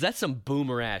guy? Because that's some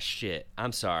boomer ass shit.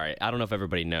 I'm sorry. I don't know if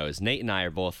everybody knows. Nate and I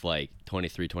are both like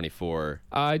 23, 24.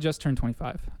 I just turned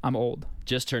 25. I'm old.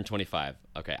 Just turned 25.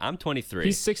 Okay, I'm 23.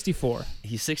 He's 64.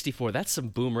 He's 64. That's some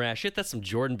boomer ass shit. That's some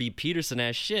Jordan B. Peterson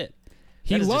ass shit.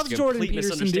 He loves Jordan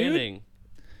Peterson, dude.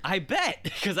 I bet,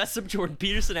 because that's some Jordan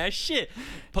Peterson ass shit.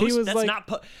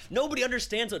 Nobody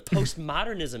understands what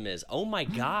postmodernism is. Oh my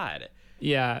God.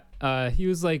 Yeah, he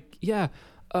was like,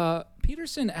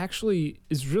 Peterson actually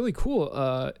is really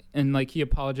cool. And like he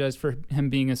apologized for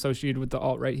him being associated with the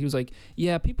alt-right. He was like,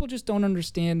 yeah, people just don't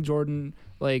understand Jordan.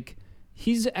 Like,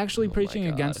 he's actually preaching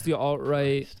against the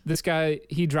alt-right. Christ. This guy,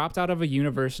 he dropped out of a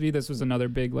university. This was another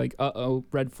big like,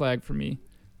 red flag for me,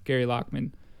 Gary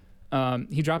Lockman.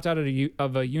 He dropped out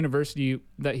of a university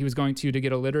that he was going to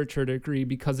get a literature degree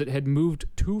because it had moved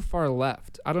too far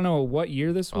left. I don't know what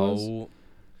year this was,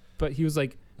 but he was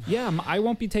like, yeah, I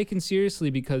won't be taken seriously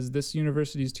because this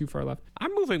university is too far left.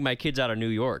 I'm moving my kids out of New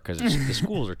York because the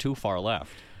schools are too far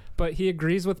left. But he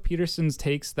agrees with Peterson's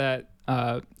takes that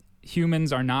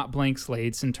humans are not blank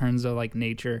slates in terms of like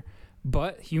nature,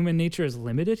 but human nature is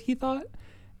limited, he thought.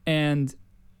 And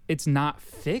it's not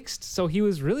fixed. So he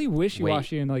was really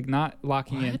wishy-washy and like not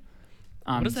locking in.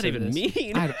 What does that even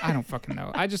mean? I don't fucking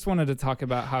know. I just wanted to talk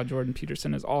about how Jordan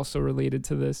Peterson is also related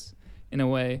to this in a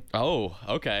way. Oh,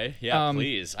 okay. Yeah,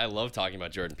 please. I love talking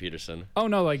about Jordan Peterson. Oh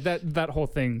no, like that whole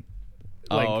thing.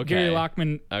 Like Gary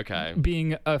Lockman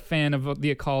being a fan of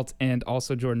the occult and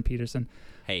also Jordan Peterson.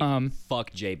 Hey,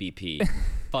 fuck JBP.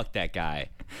 Fuck that guy.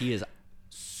 He is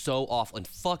so awful. And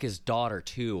fuck his daughter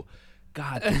too.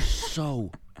 God, they're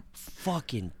so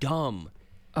fucking dumb.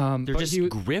 They're just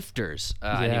grifters.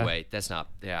 Anyway, that's not.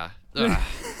 Yeah.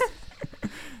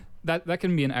 that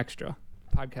can be an extra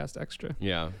podcast extra.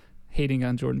 Yeah. Hating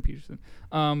on Jordan Peterson.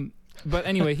 But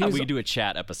anyway, we could do a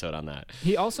chat episode on that.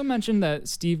 He also mentioned that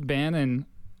Steve Bannon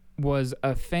was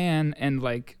a fan and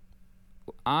like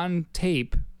on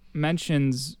tape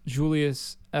mentions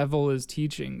Julius Evola's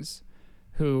teachings,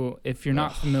 who, if you're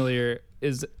not familiar,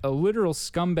 is a literal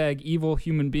scumbag, evil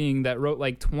human being that wrote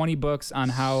like 20 books on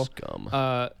how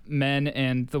men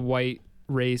and the white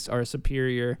race are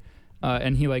superior,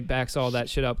 and he like backs all that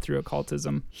shit up through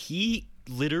occultism. He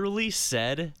literally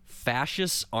said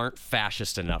fascists aren't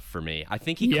fascist enough for me. I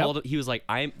think he called it. He was like,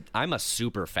 I'm a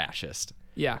super fascist.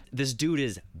 Yeah. This dude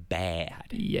is bad.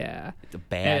 Yeah. It's a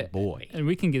bad boy. And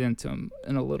we can get into him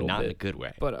in a little bit. Not in a good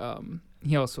way. But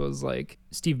he also was like,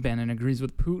 Steve Bannon agrees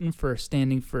with Putin for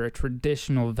standing for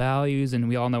traditional values, and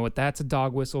we all know what that's a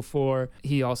dog whistle for.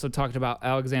 He also talked about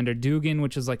Alexander Dugin,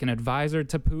 which is like an advisor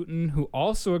to Putin, who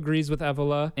also agrees with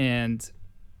Evola, and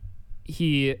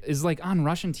he is like on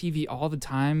Russian TV all the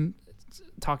time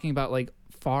talking about like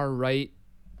far right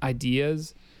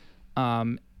ideas,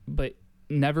 but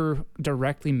never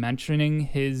directly mentioning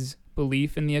his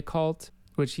belief in the occult,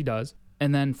 which he does.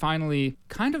 And then finally,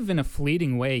 kind of in a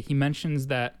fleeting way, he mentions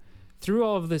that through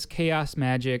all of this chaos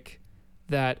magic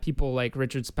that people like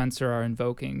Richard Spencer are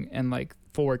invoking and like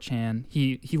 4chan,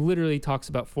 he literally talks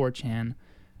about 4chan,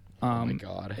 oh my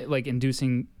God, like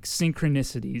inducing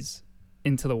synchronicities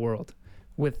into the world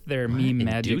with their meme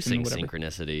magic and whatever.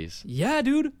 Synchronicities. Yeah,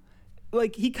 dude.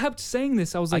 Like he kept saying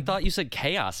this. I was like, I thought you said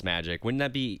chaos magic. Wouldn't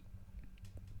that be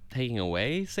taking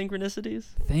away synchronicities?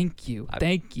 Thank you.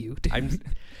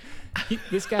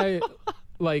 This guy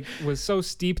like was so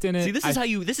steeped in it. See, this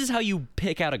is how you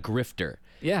pick out a grifter.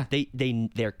 Yeah.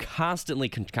 They're constantly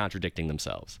contradicting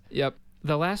themselves. Yep.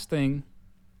 The last thing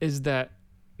is that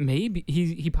maybe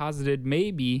he posited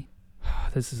maybe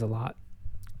this is a lot.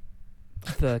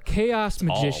 The chaos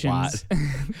magicians,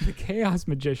 the chaos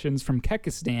magicians from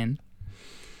Kekistan.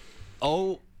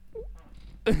 Oh.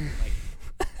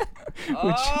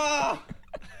 Which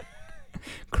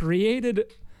created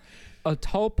a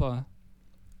tulpa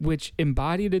which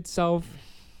embodied itself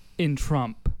in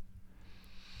Trump.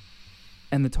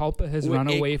 And the tulpa has run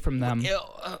away from them.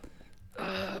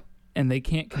 And they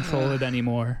can't control it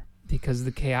anymore because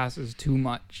the chaos is too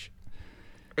much.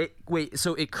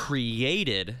 So it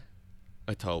created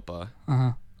a tulpa,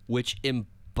 which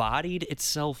embodied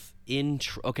itself in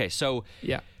okay, so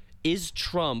is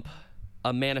Trump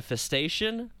a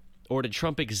manifestation, or did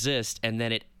Trump exist and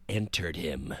then it entered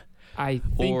him? I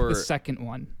think the second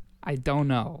one. I don't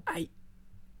know.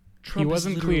 Trump he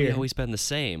wasn't has literally clear. always been the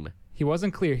same. He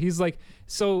wasn't clear. He's like,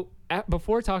 so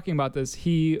before talking about this,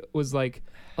 he was like,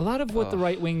 a lot of what the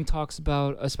right wing talks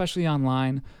about, especially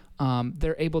online,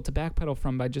 they're able to backpedal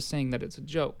from by just saying that it's a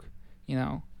joke. You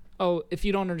know, oh, if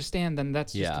you don't understand, then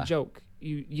that's just a joke.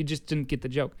 You just didn't get the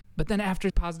joke. But then after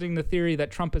positing the theory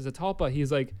that Trump is a tulpa,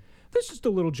 he's like, that's just a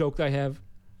little joke I have.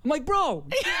 I'm like, bro,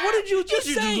 what did you just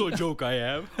say? This is a joke I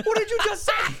have. What did you just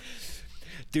say?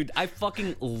 Dude, I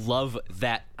fucking love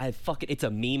that. It's a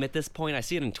meme at this point. I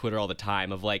see it on Twitter all the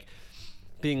time of like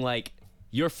being like,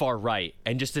 you're far right,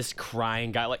 and just this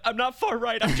crying guy like, I'm not far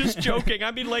right, I'm just joking.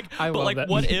 I mean, like, but like,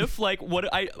 what meme. If like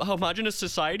homogenous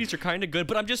societies are kind of good,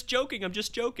 but I'm just joking, and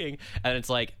it's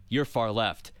like, you're far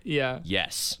left. Yeah.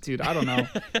 Yes. Dude, I don't know.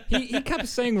 He kept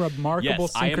saying remarkable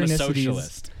synchronicities I am a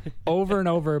socialist. over and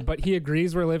over, but he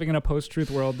agrees we're living in a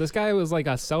post-truth world. This guy was like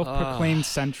a self-proclaimed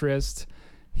centrist.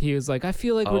 He was like, I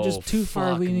feel like we're just too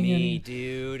far leaning in.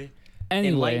 Dude.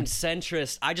 Anyway. Enlightened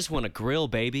centrist. I just want to grill,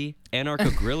 baby.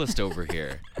 Anarcho-grillist over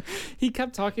here. He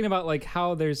kept talking about like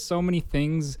how there's so many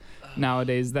things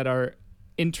nowadays that are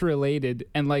interrelated,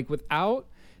 and like without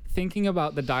thinking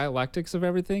about the dialectics of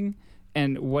everything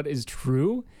and what is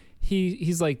true,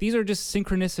 he's like, these are just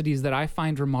synchronicities that I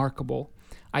find remarkable.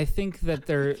 I think that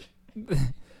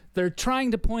they're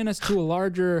trying to point us to a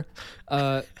larger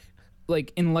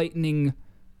like enlightening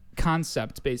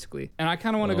concept, basically. And I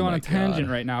kind of want to go on a tangent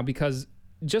right now, because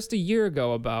just a year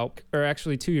ago or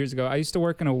actually 2 years ago, I used to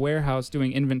work in a warehouse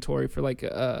doing inventory for like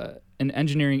an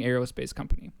engineering aerospace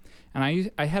company.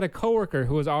 And I had a coworker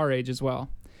who was our age as well.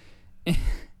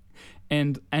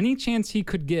 And any chance he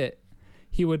could get,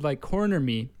 he would like corner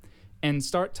me and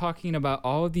start talking about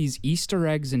all of these Easter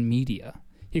eggs in media.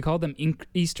 He called them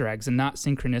Easter eggs and not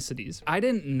synchronicities. I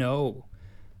didn't know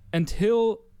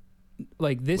until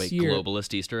like this year.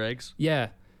 Globalist Easter eggs? Yeah.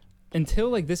 Until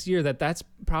like this year that's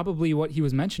probably what he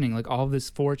was mentioning, like all this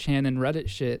 4chan and Reddit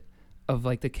shit of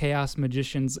like the chaos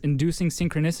magicians inducing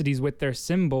synchronicities with their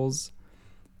symbols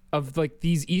of like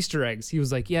these Easter eggs. He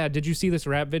was like, yeah, did you see this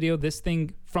rap video? This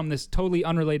thing from this totally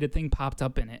unrelated thing popped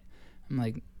up in it. I'm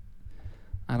like,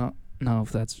 I don't know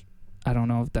if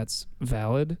that's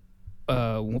valid,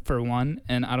 for one,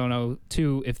 and I don't know,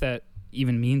 two, if that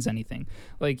even means anything.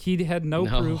 Like, he had no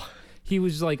proof. He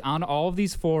was like on all of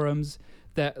these forums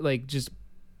that like just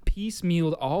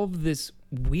piecemealed all of this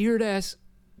weird ass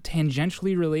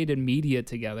tangentially related media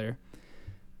together.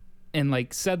 And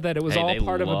like said that it was all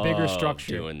part of a bigger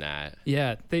structure. Doing that.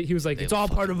 Yeah, he was like, it's all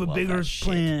part of a bigger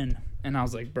plan. And I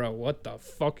was like, bro, what the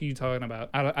fuck are you talking about?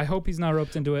 I hope he's not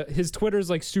roped into it. His Twitter's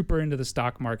like super into the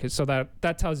stock market, so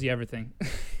that tells you everything.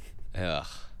 Ugh.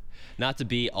 Not to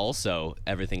be also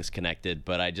everything's connected,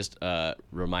 but I just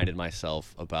reminded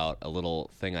myself about a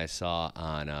little thing I saw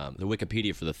on the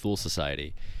Wikipedia for the Thule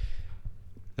Society.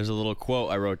 There's a little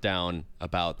quote I wrote down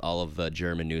about all of the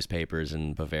German newspapers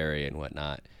in Bavaria and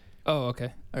whatnot. Oh,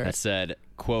 okay. All right. That said,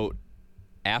 quote,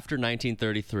 after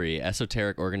 1933,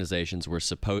 esoteric organizations were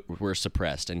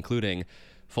suppressed, including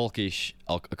folkish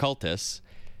occultists.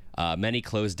 Many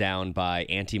closed down by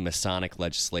anti-Masonic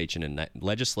legislation in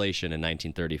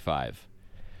 1935.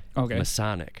 Okay.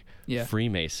 Masonic. Yeah.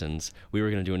 Freemasons. We were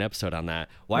going to do an episode on that.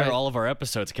 Why are all of our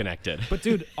episodes connected? But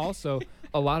dude, also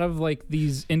a lot of like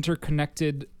these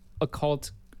interconnected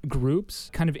occult groups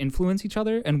kind of influence each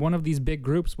other, and one of these big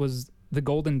groups was the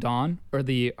Golden Dawn, or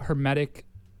the Hermetic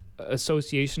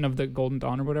Association of the Golden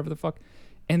Dawn, or whatever the fuck.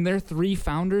 And their 3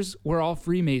 founders were all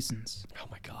Freemasons. Oh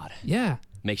my God. Yeah.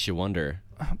 Makes you wonder.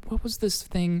 What was this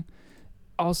thing?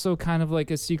 Also kind of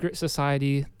like a secret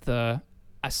society, the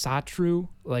Asatru,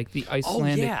 like the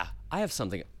Icelandic. Oh yeah, I have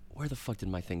something. Where the fuck did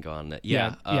my thing go on that?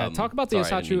 Yeah. Talk about the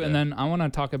Asatru, and then I want to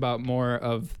talk about more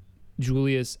of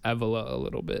Julius Evola a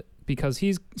little bit, because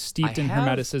he's steeped in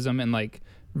Hermeticism and like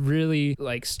really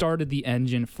like started the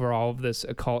engine for all of this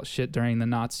occult shit during the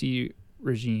Nazi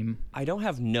regime. I don't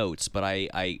have notes, but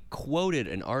I quoted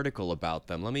an article about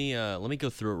them. Let me go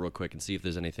through it real quick and see if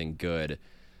there's anything good.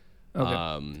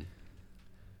 Okay.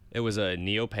 It was a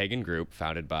neo-pagan group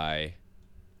founded by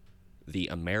the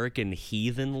American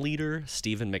heathen leader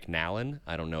Stephen McNallen.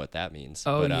 I don't know what that means.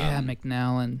 Oh, but, yeah,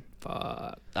 McNallen.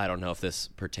 Fuck. I don't know if this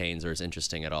pertains or is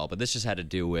interesting at all, but this just had to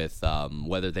do with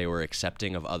whether they were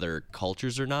accepting of other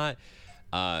cultures or not.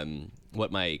 What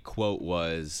my quote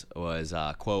was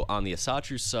quote, on the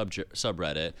Asatru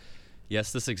subreddit,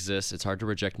 yes, this exists. It's hard to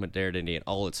reject modernity in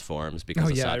all its forms because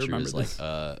Asatru is like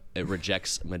it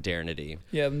rejects modernity.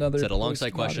 Yeah, another said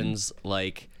alongside questions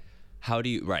like how do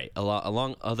you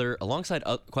alongside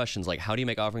questions like how do you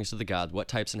make offerings to the gods, what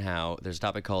types and how. There's a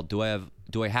topic called do I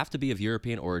have to be of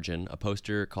European origin? A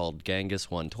poster called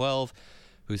Genghis 112,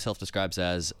 who self-describes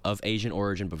as of Asian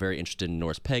origin but very interested in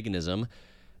Norse paganism.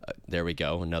 There we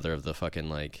go, another of the fucking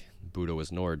like Buddha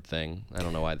was Nord thing. I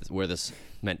don't know where this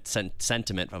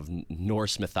sentiment of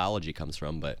Norse mythology comes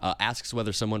from, but asks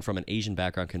whether someone from an Asian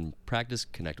background can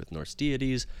connect with Norse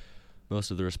deities.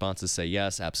 Most of the responses say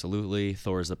yes, absolutely.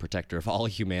 Thor is the protector of all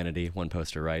humanity, one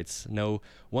poster writes. No,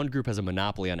 one group has a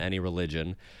monopoly on any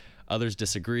religion. Others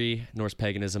disagree. Norse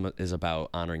paganism is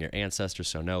about honoring your ancestors,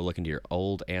 so no, look into your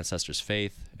old ancestors'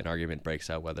 faith. An argument breaks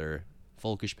out whether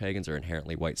folkish pagans are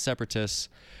inherently white separatists.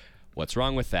 What's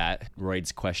wrong with that?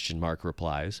 Royd's question mark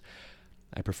replies.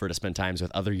 I prefer to spend times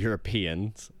with other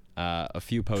Europeans. A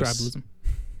few posts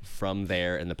from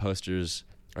there, and the posters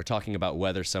are talking about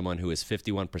whether someone who is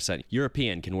 51%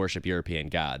 European can worship European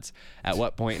gods. At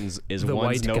what point is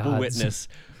one's noble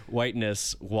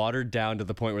whiteness watered down to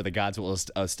the point where the gods will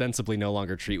ostensibly no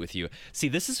longer treat with you? See,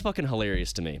 this is fucking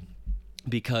hilarious to me,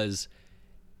 because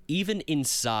even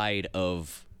inside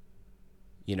of,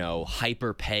 you know,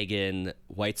 hyper pagan,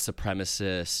 white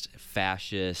supremacist,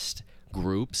 fascist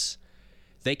groups,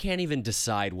 they can't even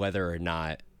decide whether or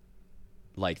not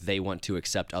like they want to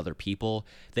accept other people.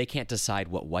 They can't decide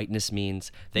what whiteness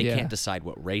means. They can't decide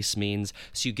what race means.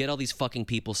 So you get all these fucking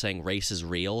people saying race is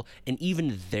real, and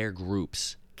even their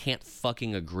groups can't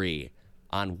fucking agree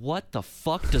on what the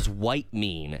fuck does white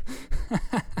mean.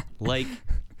 Like,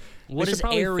 what does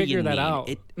Aryan figure that mean? Out.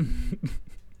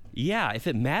 Yeah, if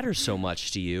it matters so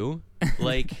much to you,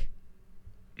 like...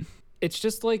 It's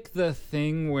just like the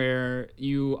thing where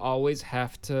you always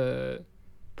have to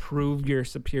prove your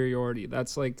superiority.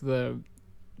 That's like the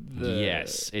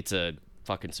yes, it's a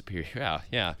fucking superior.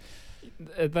 Yeah.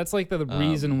 That's like the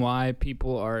reason why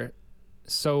people are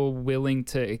so willing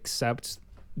to accept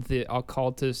the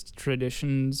occultist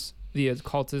traditions, the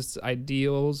occultist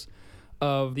ideals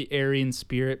of the Aryan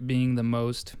spirit being the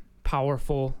most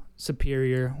powerful,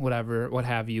 superior, whatever, what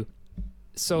have you.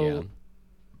 So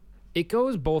it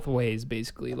goes both ways,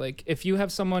 basically. Like, if you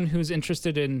have someone who's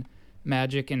interested in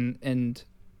magic and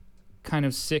kind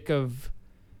of sick of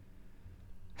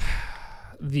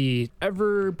the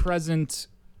ever-present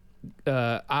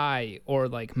eye or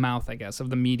like mouth, I guess, of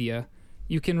the media,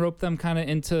 you can rope them kind of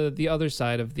into the other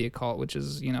side of the occult, which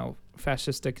is, you know,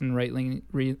 fascistic and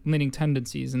right-leaning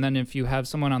tendencies. And then if you have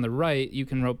someone on the right, you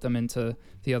can rope them into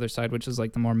the other side, which is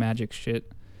like the more magic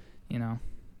shit, you know.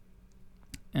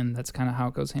 And that's kind of how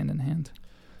it goes hand in hand.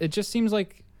 It just seems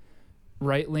like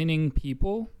right-leaning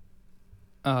people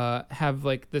have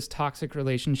like this toxic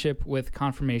relationship with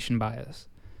confirmation bias.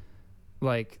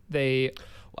 Like I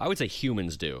would say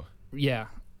humans do. Yeah,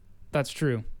 that's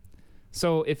true.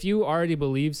 So if you already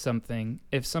believe something,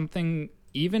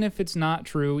 even if it's not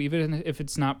true, even if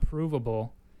it's not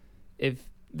provable, if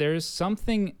there's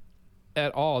something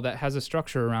at all that has a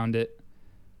structure around it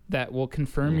that will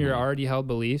confirm your already held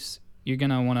beliefs, you're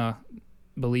going to want to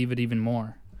believe it even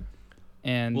more.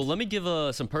 And well, let me give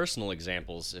some personal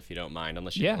examples, if you don't mind,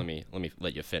 unless you let me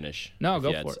let you finish. No,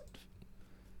 go for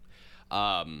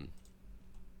it.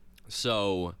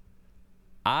 So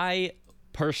I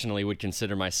personally would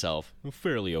consider myself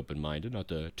fairly open-minded, not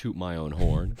to toot my own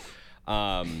horn.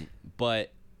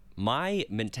 But my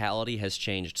mentality has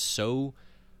changed so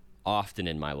often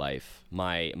in my life,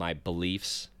 my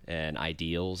beliefs and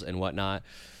ideals and whatnot,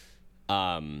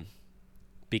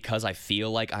 because I feel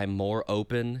like I'm more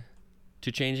open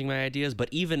to changing my ideas. But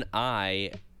even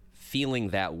I, feeling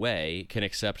that way, can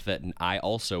accept that I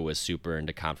also was super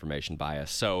into confirmation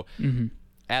bias. So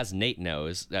as Nate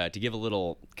knows, to give a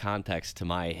little context to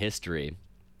my history,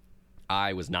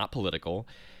 I was not political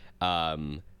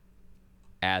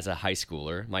as a high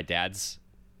schooler. My dad's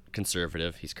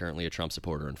conservative. He's currently a Trump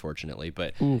supporter, unfortunately,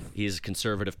 but he's a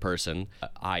conservative person.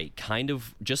 I kind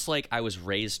of, just like I was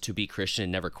raised to be Christian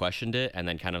and never questioned it, and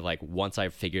then kind of like once I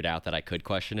figured out that I could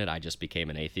question it, I just became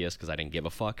an atheist because I didn't give a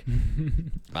fuck.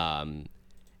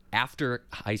 After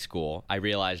high school, I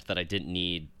realized that I didn't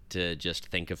need to just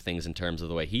think of things in terms of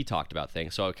the way he talked about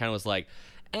things. So I kind of was like,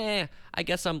 I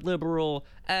guess I'm liberal.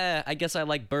 I guess I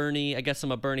like Bernie. I guess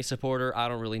I'm a Bernie supporter. I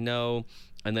don't really know.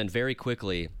 And then very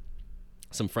quickly,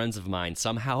 some friends of mine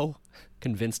somehow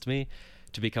convinced me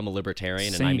to become a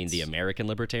libertarian, and I mean the American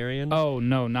libertarian. Oh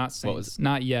no, not Saints.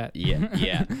 Not yet.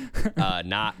 Yeah.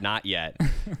 Not yet.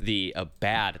 The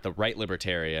right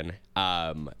libertarian.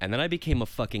 And then I became a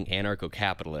fucking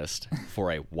anarcho-capitalist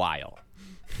for a while.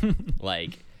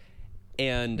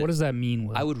 And what does that mean,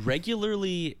 Will? I would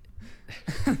regularly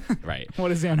right.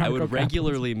 What is anarcho-capitalism? I would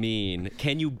regularly mean,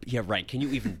 can you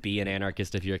even be an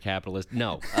anarchist if you're a capitalist?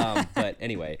 No. But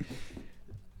anyway,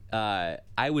 I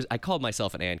called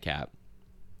myself an ANCAP.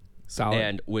 Solid.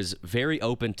 And was very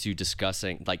open to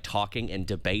discussing, like talking and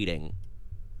debating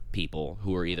people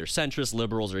who are either centrist,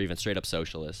 liberals, or even straight up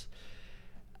socialists.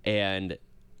 And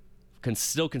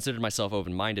still considered myself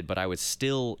open-minded, but I was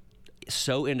still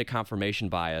so into confirmation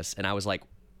bias, and I was like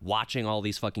watching all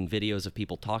these fucking videos of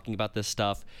people talking about this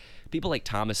stuff. People like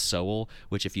Thomas Sowell,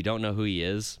 which if you don't know who he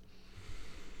is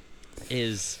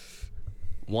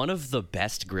one of the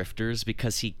best grifters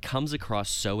because he comes across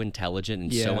so intelligent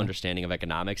and so understanding of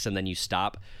economics, and then you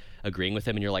stop agreeing with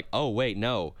him and you're like, oh wait,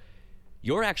 no,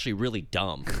 you're actually really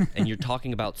dumb. And you're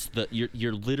talking about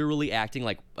you're literally acting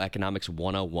like economics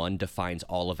 101 defines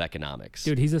all of economics.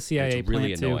 Dude, he's a CIA it's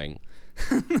really plant annoying.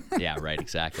 Yeah, right,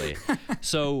 exactly.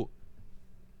 So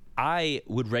I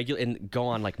would and go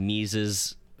on like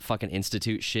Mises fucking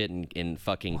institute shit and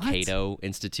fucking Cato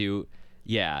Institute.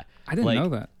 Yeah. I didn't know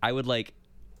that. I would like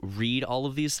read all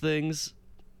of these things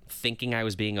thinking I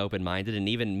was being open-minded, and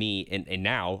even me, and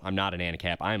now I'm not an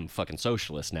ANCAP, I'm a fucking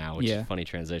socialist now, which is a funny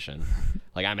transition.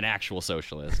 Like, I'm an actual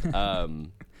socialist.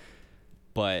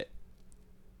 But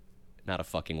not a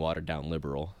fucking watered-down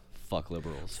liberal. Fuck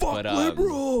liberals. Fuck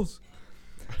liberals!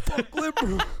 Fuck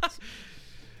liberals!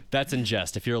 That's in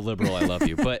jest. If you're a liberal, I love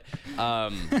you. But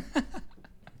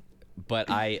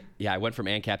I went from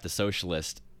ANCAP to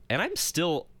socialist, and I'm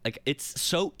still, like, it's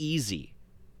so easy.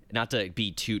 Not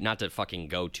to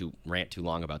fucking rant too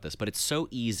long about this, but it's so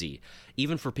easy,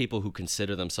 even for people who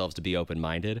consider themselves to be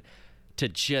open-minded, to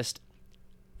just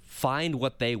find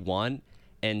what they want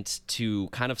and to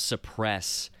kind of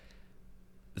suppress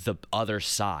the other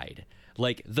side.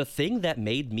 Like, the thing that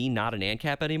made me not an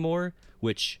ANCAP anymore,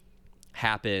 which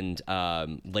happened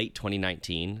late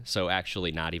 2019, so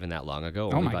actually not even that long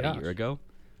ago, only about a year ago.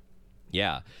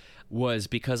 Yeah, was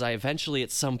because I eventually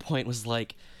at some point was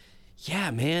like,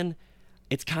 yeah, man,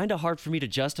 it's kind of hard for me to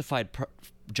justify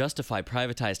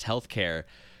privatized healthcare,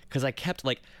 because I kept,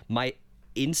 like, my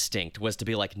instinct was to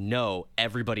be like, no,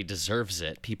 everybody deserves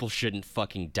it. People shouldn't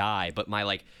fucking die. But my,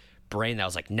 like, brain that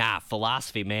was like, nah,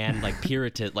 philosophy, man, like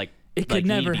Puritan, like it could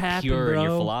never never you need to be happen, pure bro. in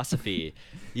your philosophy.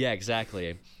 Yeah,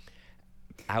 exactly.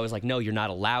 I was like, no, you're not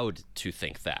allowed to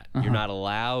think that. You're not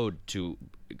allowed to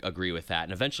agree with that.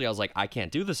 And eventually I was like, I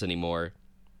can't do this anymore.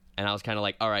 And I was kind of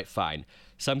like, all right, fine.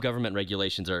 Some government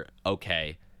regulations are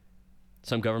okay.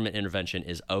 Some government intervention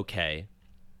is okay.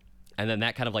 And then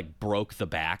that kind of like broke the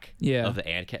back of the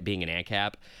ANCAP, being an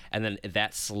ANCAP. And then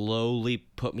that slowly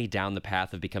put me down the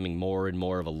path of becoming more and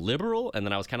more of a liberal. And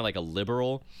then I was kind of like a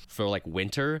liberal for like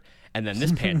winter. And then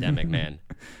this pandemic, man,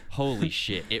 holy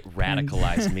shit, it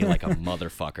radicalized me like a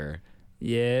motherfucker.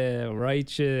 Yeah,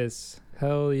 righteous.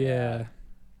 Hell yeah.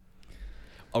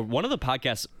 One of the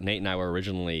podcasts Nate and I were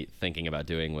originally thinking about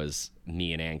doing was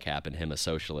me and ANCAP and him a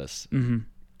socialist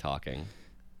talking.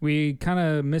 We kind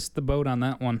of missed the boat on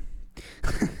that one.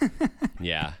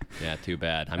 Yeah, too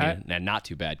bad. I mean, and not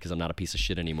too bad because I'm not a piece of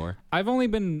shit anymore. I've only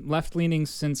been left-leaning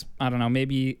since, I don't know,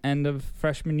 maybe end of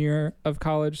freshman year of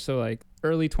college, so like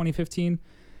early 2015.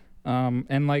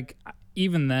 And like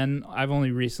even then, I've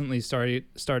only recently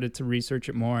started to research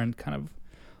it more and kind of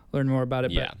learn more about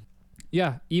it. Yeah. But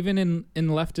yeah, even in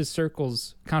leftist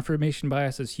circles, confirmation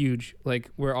bias is huge. Like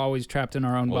we're always trapped in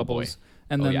our own bubbles,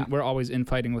 and then we're always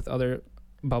infighting with other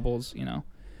bubbles, you know.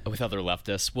 With other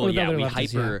leftists. Well, With yeah, other we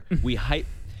leftists, we hype,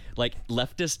 like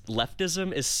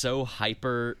leftism is so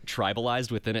hyper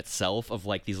tribalized within itself of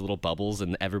like these little bubbles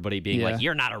and everybody being like,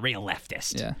 you're not a real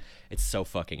leftist. Yeah. It's so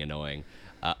fucking annoying.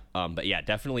 But yeah,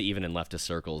 definitely even in leftist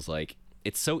circles, like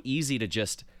it's so easy to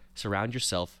just surround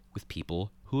yourself with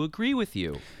people who agree with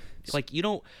you. Like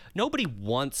nobody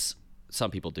wants,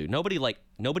 some people do.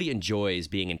 Nobody enjoys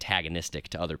being antagonistic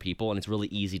to other people, and it's really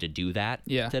easy to do that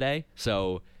today.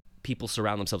 So people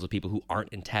surround themselves with people who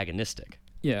aren't antagonistic.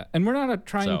 Yeah, and we're not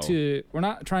trying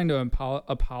to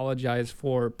apologize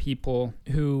for people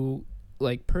who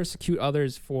like persecute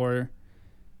others for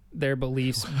their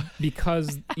beliefs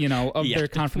because, you know, of their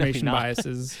confirmation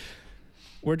biases.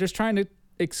 We're just trying to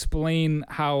explain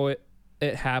how it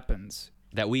happens.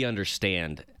 That we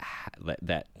understand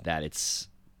that it's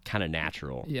kind of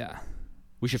natural. Yeah.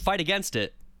 We should fight against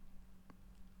it,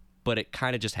 but it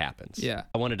kind of just happens. Yeah.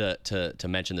 I wanted to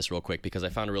mention this real quick because I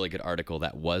found a really good article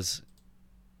that was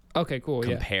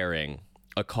comparing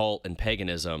occult and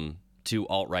paganism to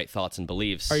alt-right thoughts and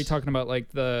beliefs. Are you talking about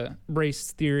like the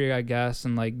race theory, I guess,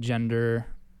 and like gender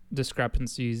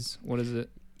discrepancies? What is it?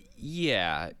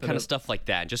 Yeah, kind of stuff like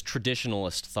that. Just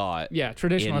traditionalist thought. Yeah,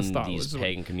 traditionalist thought. In these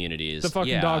pagan communities. The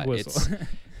fucking dog whistle.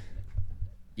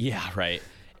 Yeah, right.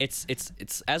 It's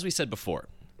as we said before,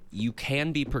 you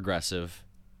can be progressive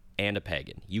and a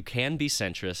pagan. You can be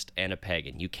centrist and a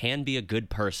pagan. You can be a good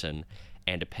person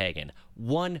and a pagan.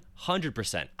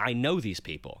 100%. I know these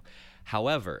people.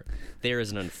 However, there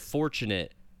is an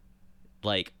unfortunate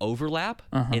like overlap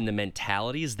in the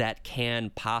mentalities that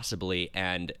can possibly,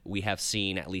 and we have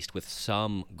seen at least with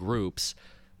some groups,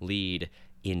 lead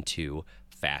into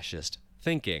fascist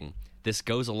thinking. This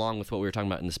goes along with what we were talking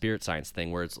about in the spirit science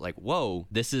thing, where it's like, whoa,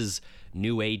 this is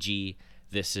new agey.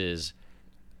 This is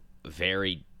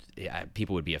very,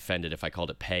 people would be offended if I called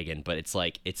it pagan, but it's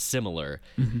like, it's similar.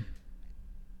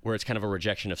 Where it's kind of a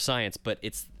rejection of science, but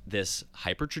it's this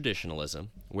hyper-traditionalism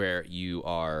where you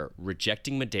are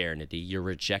rejecting modernity,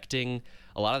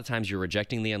 a lot of the times you're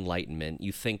rejecting the Enlightenment.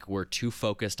 You think we're too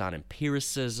focused on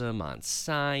empiricism, on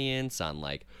science, on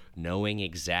like knowing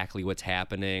exactly what's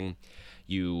happening.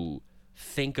 You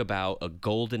think about a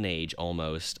golden age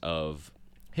almost of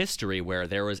history where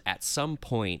there was at some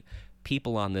point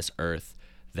people on this earth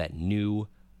that knew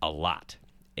a lot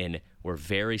and were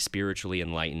very spiritually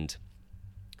enlightened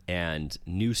and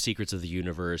knew secrets of the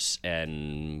universe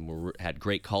and had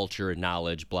great culture and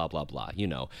knowledge, blah, blah, blah, you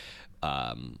know,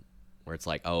 where it's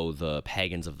like, oh, the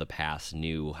pagans of the past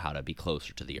knew how to be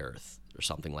closer to the earth or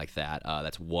something like that.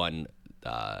 That's one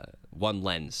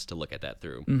lens to look at that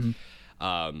through.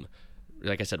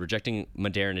 Like I said, rejecting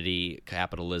modernity,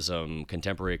 capitalism,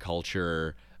 contemporary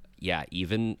culture. Yeah,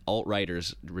 even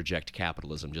alt-righters reject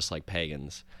capitalism, just like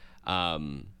pagans.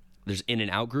 There's in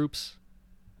and out groups.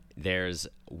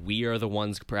 We are the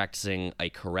ones practicing a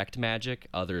correct magic.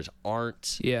 Others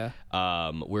aren't. Yeah.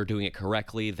 We're doing it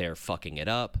correctly. They're fucking it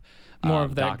up. More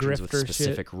of that doctrines grifter with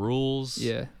specific shit. rules.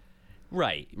 Yeah.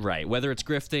 Right. Whether it's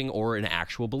grifting or an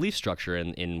actual belief structure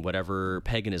in whatever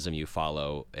paganism you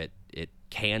follow, it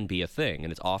can be a thing,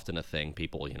 and it's often a thing.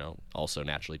 People, also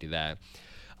naturally do that.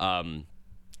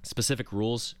 Specific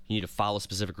rules, you need to follow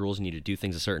specific rules. You need to do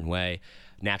things a certain way.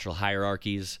 Natural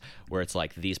hierarchies, where it's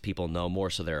like these people know more,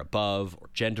 so they're above, or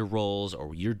gender roles,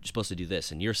 or you're supposed to do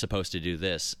this and you're supposed to do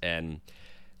this, and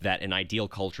that an ideal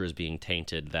culture is being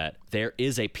tainted, that there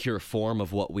is a pure form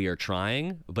of what we are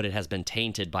trying, but it has been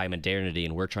tainted by modernity,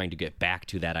 and we're trying to get back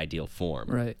to that ideal form.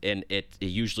 Right. And it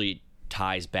usually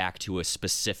ties back to a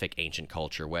specific ancient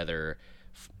culture, whether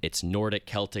it's Nordic,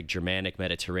 Celtic, Germanic,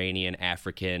 Mediterranean,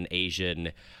 African,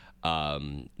 Asian,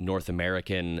 North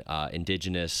American,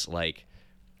 indigenous. Like,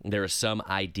 there is some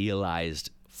idealized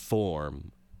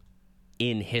form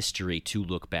in history to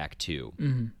look back to.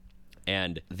 Mm-hmm.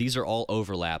 And these are all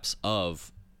overlaps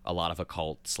of a lot of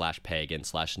occult /pagan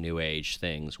 /new age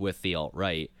things with the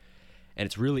alt-right. And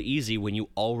it's really easy when you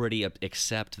already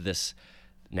accept this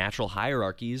natural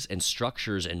hierarchies and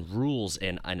structures and rules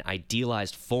and an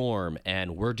idealized form,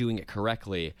 and we're doing it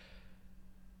correctly.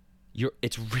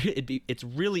 It's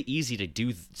really easy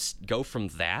to go from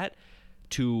that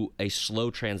to a slow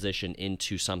transition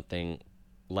into something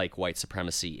like white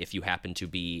supremacy if you happen to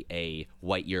be a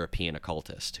white European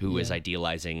occultist who is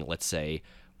idealizing, let's say,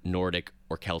 Nordic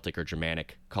or Celtic or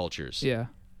Germanic cultures. Yeah.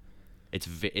 It's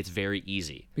very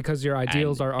easy. Because your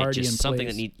ideals are already in place. Something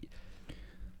that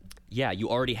you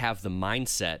already have the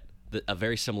mindset, a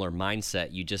very similar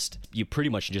mindset. You pretty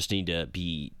much just need to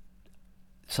be,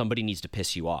 somebody needs to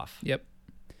piss you off. Yep.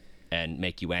 And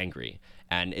make you angry.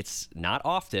 And it's not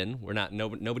often.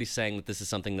 Nobody's saying that this is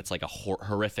something that's like a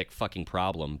horrific fucking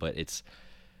problem, but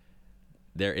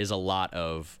there is a lot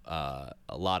of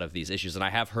these issues. And I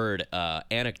have heard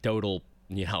anecdotal,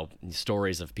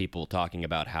 stories of people talking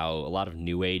about how a lot of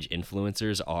New Age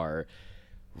influencers are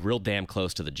real damn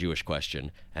close to the Jewish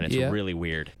question, and it's really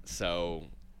weird. So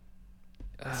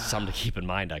something to keep in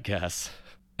mind, I guess.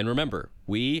 And remember,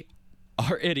 we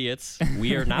are idiots.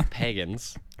 We are not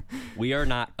pagans. We are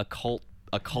not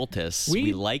occultists.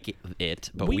 We like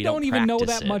it, but we don't even know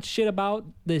practice that much shit about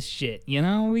this shit.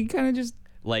 We kind of just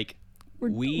like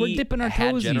we're dipping our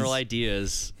had toesies. General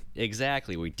ideas.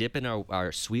 Exactly, we dipping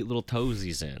our sweet little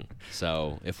toesies in.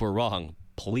 So if we're wrong,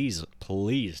 please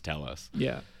tell us.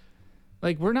 Yeah.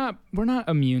 Like, we're not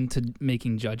immune to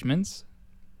making judgments,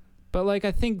 but like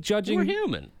I think judging we're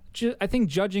human. I think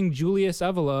judging Julius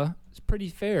Evola is pretty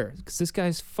fair because this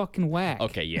guy's fucking whack.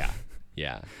 Okay, yeah.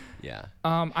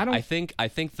 I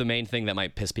think the main thing that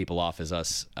might piss people off is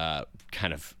us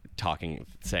kind of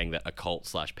saying that occult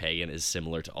 /pagan is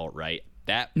similar to alt-right.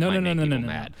 That might make people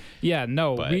mad. Yeah,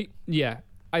 no,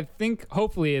 I think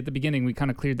hopefully at the beginning we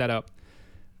kind of cleared that up,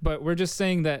 but we're just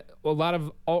saying that a lot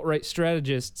of alt-right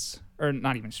strategists, or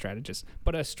not even strategists,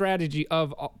 but a strategy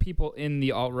of people in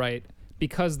the alt-right,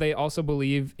 because they also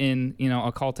believe in,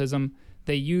 occultism,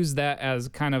 they use that as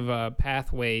kind of a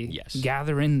pathway. Yes.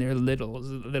 Gather in their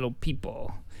little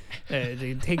people.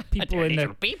 They take people in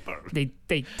their people. They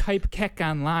type Kek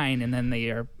online, and then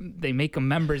they make them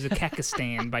members of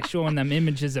Kekistan by showing them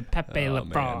images of Pepe Le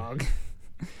Frog.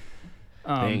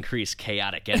 They increase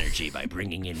chaotic energy by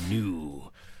bringing in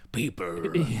new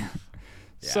people. Yeah.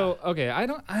 So okay, I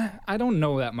don't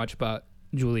know that much about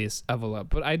Julius Evola,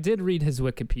 but I did read his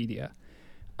Wikipedia.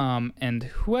 And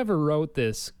whoever wrote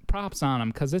this, props on him,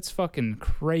 because it's fucking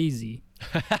crazy.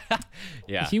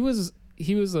 Yeah. He was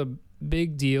a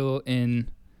big deal in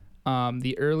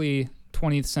the early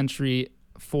 20th century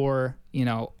for,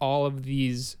 all of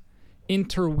these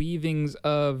interweavings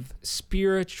of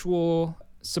spiritual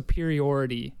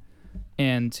superiority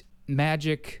and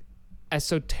magic,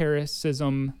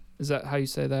 esotericism. Is that how you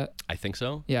say that? I think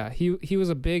so. Yeah, he was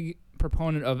a big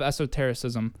proponent of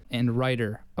esotericism and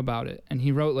writer about it, and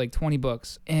he wrote like 20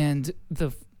 books. And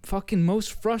the fucking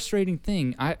most frustrating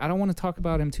thing, I don't want to talk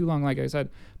about him too long, like I said,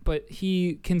 but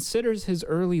he considers his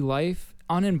early life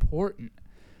unimportant.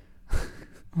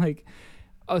 Like,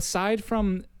 aside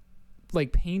from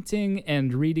like painting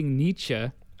and reading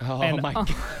Nietzsche and my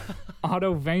God.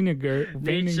 Otto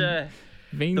Weininger,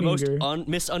 the most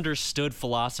misunderstood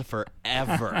philosopher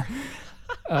ever.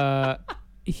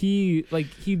 He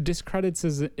discredits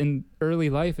his in early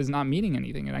life as not meaning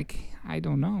anything, and I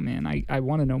don't know, man. I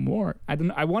want to know more.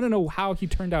 I want to know how he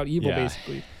turned out evil,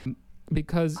 basically,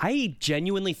 because I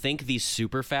genuinely think these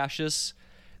super fascists,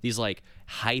 these like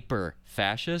hyper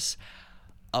fascists,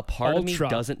 a part of me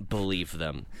doesn't believe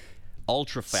them.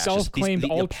 Ultra fascists, self-claimed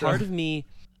ultra. A part of me,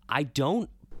 I don't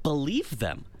believe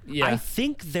them. Yeah. I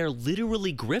think they're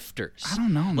literally grifters. I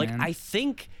don't know, man. Like, I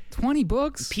think 20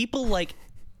 books. people like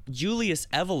Julius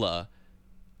Evola,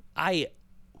 I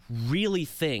really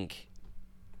think,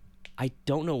 I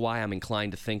don't know why I'm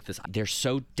inclined to think this. They're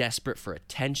so desperate for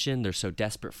attention. They're so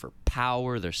desperate for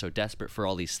power. They're so desperate for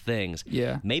all these things.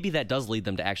 Yeah. Maybe that does lead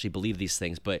them to actually believe these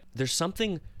things, but there's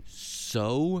something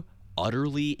so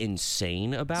utterly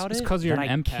insane about It's it. 'cause you're that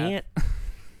an I empath.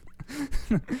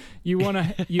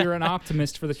 can't. You're an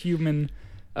optimist for the human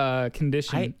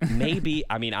condition.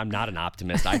 I mean, I'm not an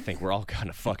optimist. I think we're all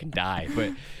gonna fucking die,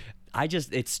 but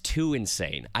it's too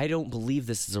insane. I don't believe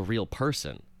this is a real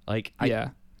person. Like,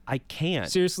 I can't.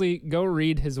 Seriously, go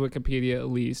read his Wikipedia at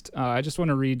least. I just want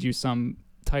to read you some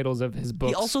titles of his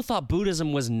books. He also thought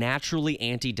Buddhism was naturally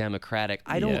anti-democratic.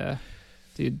 Yeah.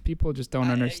 Dude, people just don't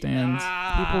understand.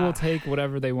 People will take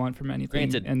whatever they want from anything.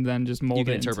 Granted, and then just mold it you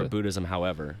can into... interpret Buddhism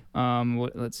however.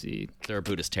 Let's see. There are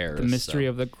Buddhist terrorists. The Mystery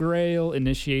of the Grail,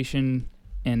 Initiation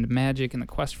and Magic and the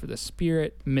Quest for the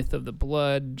Spirit, Myth of the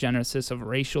Blood, Genesis of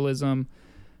Racialism,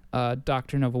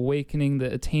 Doctrine of Awakening,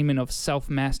 the Attainment of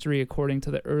Self-Mastery according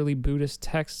to the early Buddhist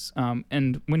texts.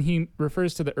 And when he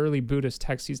refers to the early Buddhist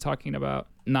texts, he's talking about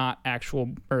not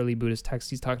actual early Buddhist texts.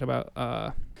 He's talking about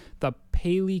the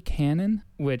Pali Canon,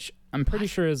 which I'm pretty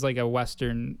sure is like a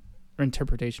Western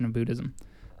interpretation of Buddhism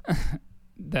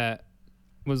that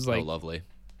was like lovely.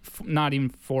 Not even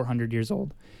 400 years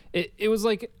old. It was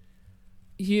like,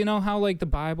 you know how like the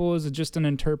Bible is just an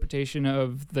interpretation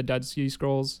of the Dead Sea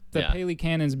Scrolls? The Pali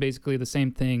Canon is basically the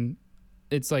same thing.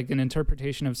 It's like an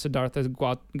interpretation of Siddhartha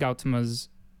Gautama's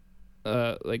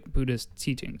like Buddhist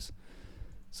teachings.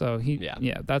 So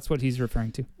that's what he's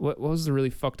referring to. What was the really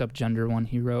fucked up gender one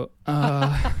he wrote?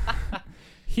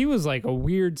 He was like a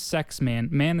weird sex man.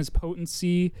 Man is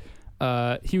potency.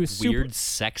 He was weird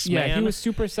sex man. Yeah, he was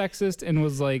super sexist and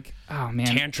was like, oh man,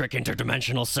 tantric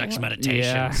interdimensional sex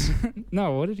meditations. Yeah.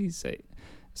 No, what did he say?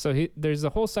 So there's a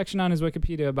whole section on his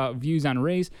Wikipedia about views on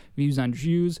race, views on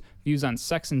Jews, views on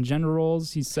sex and gender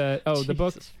roles. He said, the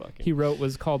book he wrote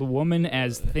was called Woman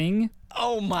as Thing.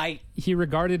 Oh my. He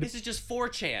regarded... This is just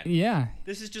 4chan. Yeah.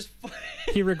 This is just...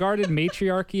 He regarded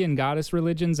matriarchy and goddess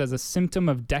religions as a symptom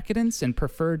of decadence and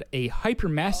preferred a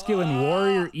hypermasculine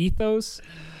warrior ethos.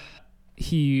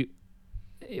 It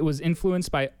was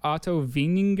influenced by Otto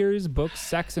Weininger's book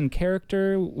Sex and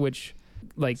Character, which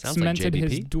cemented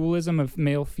his dualism of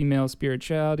male-female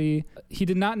spirituality. He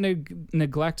did not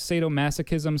neglect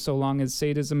sadomasochism so long as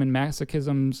sadism and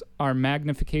masochisms are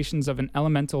magnifications of an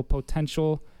elemental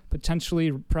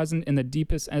potentially present in the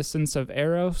deepest essence of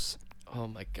Eros. Oh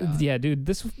my god. Yeah, dude,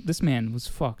 this man was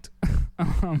fucked.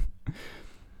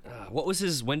 What was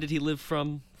his... When did he live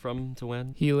from to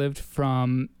when? He lived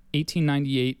from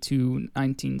 1898 to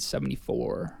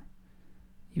 1974.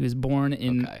 He was born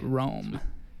in Rome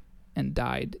and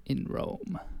died in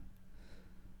Rome.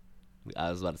 I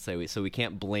was about to say, so we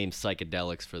can't blame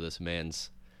psychedelics for this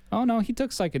man's... Oh, no, he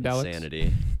took psychedelics.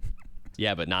 Insanity.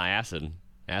 Yeah, but not acid.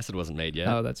 Acid wasn't made yet.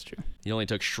 Oh, that's true. He only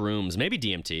took shrooms, maybe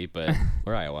DMT, but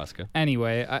or ayahuasca.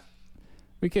 Anyway,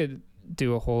 we could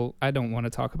do a whole... I don't want to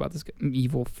talk about this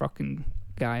evil fucking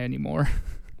guy anymore.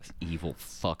 This evil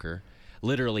fucker.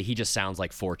 Literally, he just sounds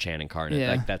like 4chan incarnate. Yeah.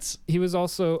 Like that's... He was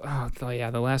also...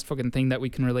 the last fucking thing that we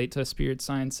can relate to spirit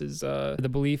science is the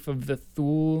belief of the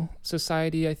Thule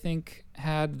Society, I think,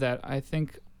 had, that I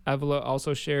think Evola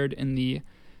also shared, in the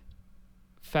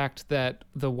fact that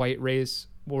the white race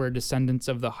were descendants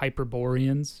of the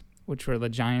Hyperboreans, which were the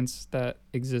giants that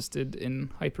existed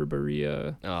in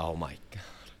Hyperborea. Oh my god.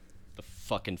 The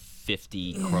fucking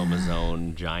 50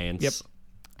 chromosome giants. Yep.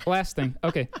 Last thing.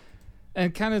 Okay.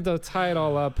 And kind of to tie it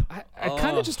all up, I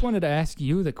kind of just wanted to ask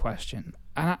you the question.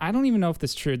 I don't even know if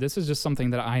this is true. This is just something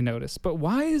that I noticed. But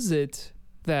why is it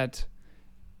that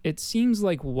it seems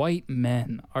like white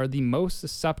men are the most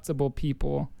susceptible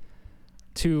people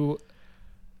to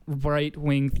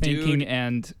right-wing thinking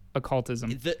and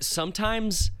occultism?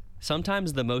 Sometimes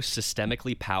the most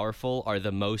systemically powerful are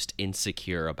the most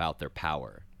insecure about their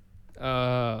power.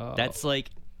 That's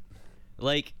like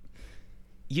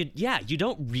you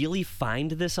don't really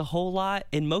find this a whole lot,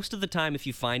 and most of the time if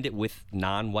you find it with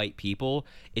non-white people,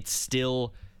 it's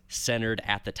still centered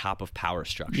at the top of power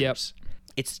structures. Yep.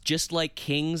 It's just like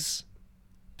kings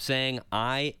saying,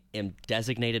 I am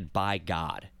designated by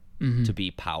God to be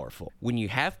powerful. When you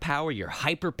have power, you're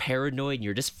hyper paranoid and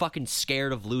you're just fucking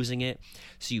scared of losing it.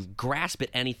 So you grasp at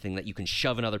anything that you can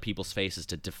shove in other people's faces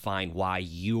to define why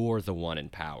you're the one in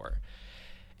power.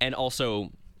 And also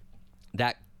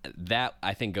that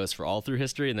I think goes for all through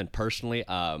history. And then personally,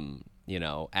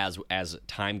 as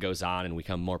time goes on and we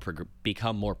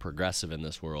become more progressive in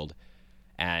this world,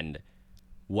 and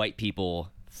white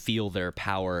people feel their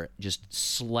power just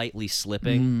slightly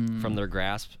slipping from their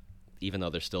grasp, even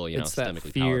though they're still, it's systemically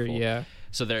that fear, powerful. yeah.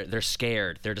 So they're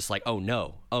scared. They're just like, oh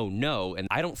no. And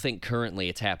I don't think currently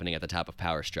it's happening at the top of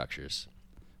power structures.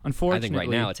 Unfortunately, I think right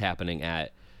now it's happening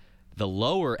at the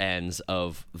lower ends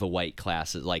of the white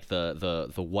classes, like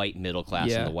the white middle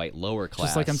class and the white lower class.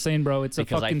 Just like I'm saying, bro, it's a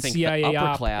because fucking I think CIA the upper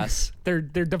op. class. They're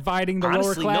dividing the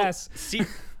Honestly, lower class. No, see,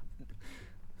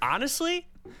 honestly,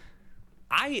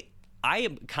 I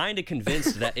am kind of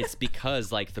convinced that it's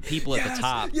because like the people at the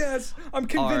top. Yes, I'm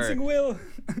convincing Will.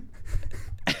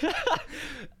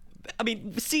 I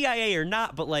mean, CIA or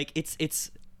not, but like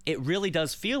it really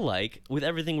does feel like with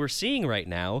everything we're seeing right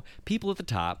now, people at the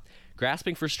top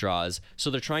grasping for straws, so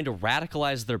they're trying to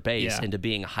radicalize their base into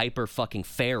being hyper fucking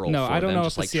feral. No, for I don't them, know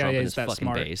just if the like CIA Trump and is his that fucking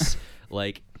smart. base.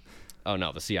 Like, oh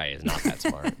no, the CIA is not that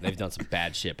smart. They've done some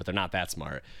bad shit, but they're not that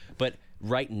smart. But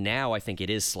right now, I think it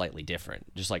is slightly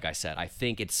different. Just like I said, I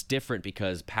think it's different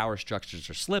because power structures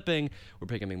are slipping. We're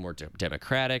becoming more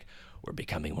democratic. We're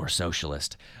becoming more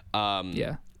socialist.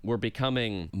 We're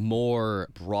becoming more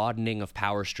broadening of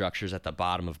power structures at the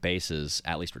bottom of bases.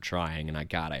 At least we're trying, and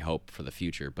I hope for the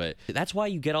future. But that's why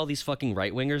you get all these fucking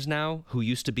right-wingers now who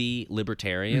used to be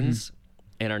libertarians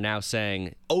and are now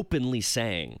openly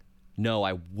saying, no,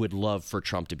 I would love for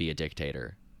Trump to be a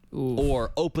dictator. Ooh.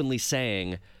 Or openly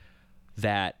saying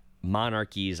that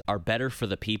monarchies are better for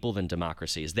the people than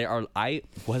democracies. I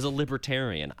was a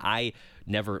libertarian. I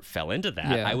never fell into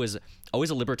that. Yeah. I was always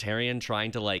a libertarian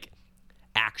trying to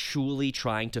actually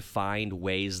trying to find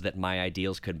ways that my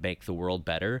ideals could make the world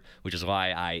better, which is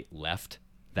why I left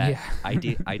that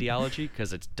ideology,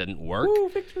 because it didn't work. Ooh,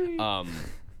 victory.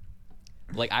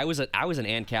 Like I was an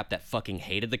ANCAP that fucking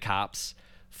hated the cops,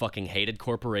 fucking hated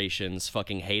corporations,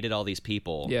 fucking hated all these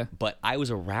people. Yeah. But I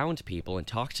was around people and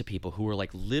talked to people who were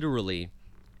like literally,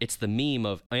 it's the meme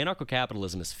of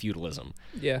anarcho-capitalism is feudalism.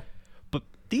 Yeah. But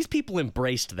these people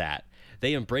embraced that.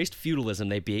 They embraced feudalism.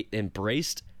 They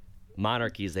embraced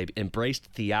monarchies. They embraced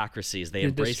theocracies. They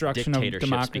embraced destruction of dictatorships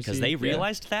democracy. because they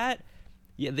realized that.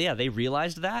 Yeah, they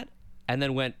realized that and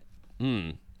then went,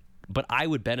 but I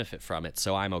would benefit from it,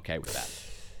 so I'm okay with that.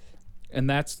 And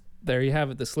there you have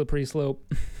it, the slippery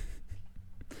slope.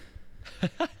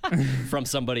 From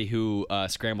somebody who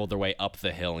scrambled their way up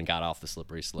the hill and got off the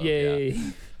slippery slope. Yay.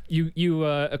 Yeah. You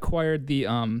acquired the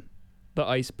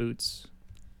ice boots,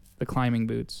 the climbing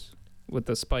boots with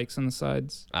the spikes on the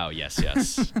sides. Oh, yes.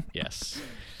 Yes.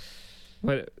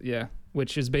 But yeah,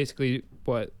 which is basically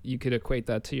what you could equate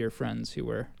that to your friends who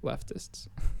were leftists.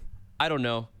 I don't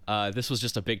know. This was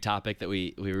just a big topic that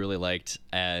we really liked,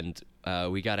 and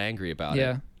we got angry about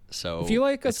it. So if you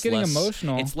like us getting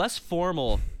emotional, it's less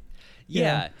formal.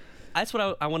 Yeah. That's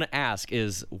what I want to ask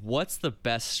is, what's the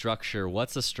best structure?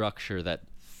 What's a structure that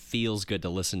feels good to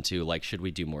listen to? Like, should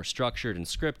we do more structured and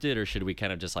scripted, or should we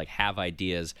kind of just like have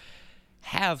ideas,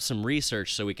 have some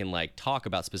research so we can like talk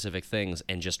about specific things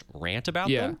and just rant about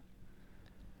them?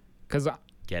 Because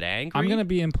get angry. I'm gonna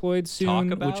be employed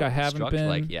soon, which I haven't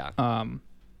been.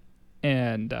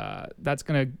 And that's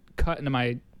gonna cut into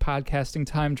my podcasting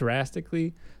time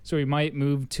drastically. So we might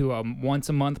move to a once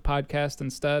a month podcast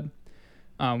instead,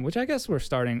 which I guess we're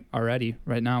starting already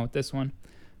right now with this one.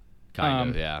 Kind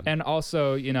of, yeah. And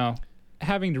also,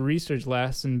 having to research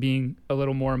less and being a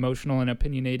little more emotional and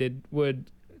opinionated would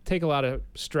take a lot of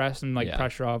stress and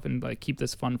pressure off and keep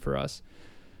this fun for us.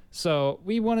 So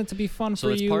we want it to be fun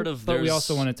for you, but we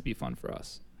also want it to be fun for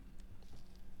us.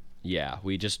 Yeah,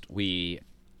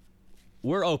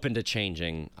 we're open to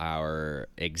changing our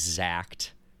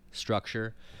exact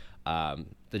structure.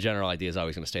 The general idea is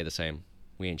always going to stay the same.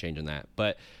 We ain't changing that.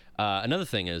 But another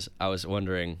thing is, I was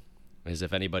wondering is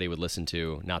if anybody would listen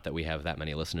to, not that we have that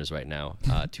many listeners right now,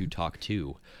 to talk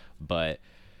to, but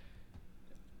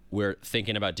we're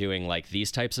thinking about doing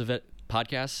these types of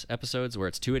podcast episodes where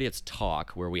it's Two Idiots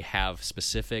Talk, where we have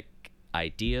specific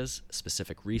ideas,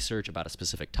 specific research about a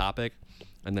specific topic,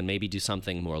 and then maybe do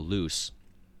something more loose,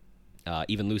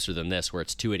 even looser than this, where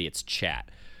it's Two Idiots Chat,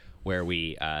 where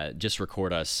we just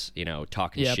record us,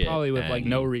 talking shit. Yeah, probably with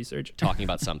no research. Talking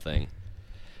about something.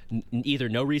 Either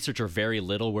no research or very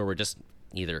little, where we're just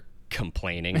either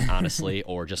complaining, honestly,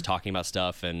 or just talking about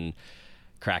stuff and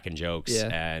cracking jokes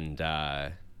and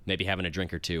maybe having a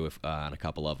drink or two on a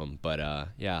couple of them. But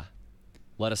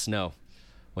let us know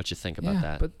what you think about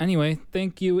that. But anyway,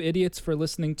 thank you, idiots, for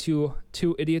listening to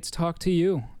Two Idiots Talk to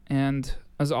You. And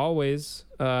as always,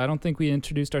 I don't think we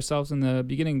introduced ourselves in the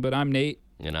beginning, but I'm Nate.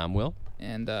 And I'm Will.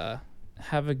 And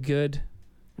have a good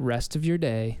rest of your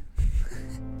day.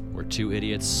 We're Two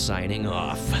Idiots signing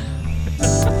off.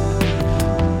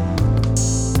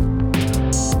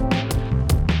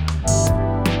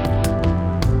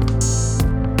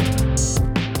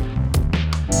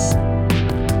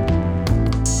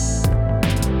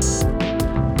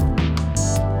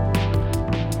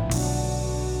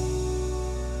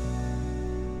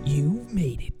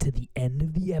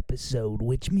 episode,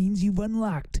 which means you've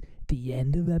unlocked the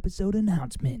end of episode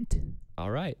announcement. All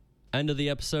right. End of the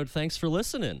episode. Thanks for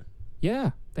listening.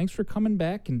 Yeah, thanks for coming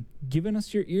back and giving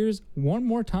us your ears one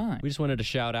more time. We just wanted to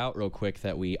shout out real quick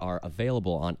that we are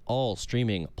available on all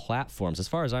streaming platforms, as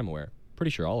far as I'm aware.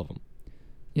 Pretty sure all of them.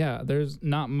 Yeah, there's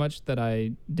not much that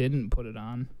I didn't put it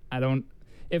on.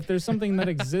 If there's something that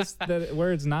exists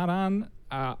where it's not on,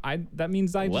 that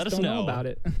means I Let just us don't know know. about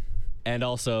it. And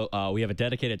also, we have a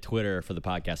dedicated Twitter for the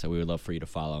podcast that we would love for you to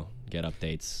follow. Get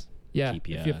updates. Yeah, keep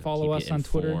if you follow us on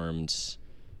Twitter,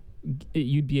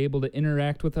 you'd be able to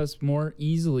interact with us more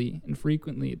easily and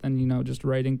frequently than, just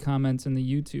writing comments in the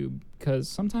YouTube, because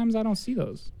sometimes I don't see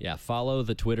those. Yeah, follow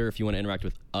the Twitter if you want to interact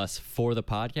with us for the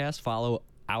podcast. Follow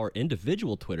our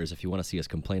individual Twitters if you want to see us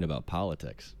complain about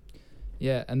politics.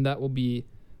 Yeah, and that will be,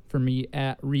 for me,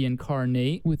 at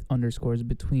reincarnate With underscores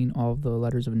between all of the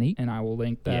letters of Nate. and I will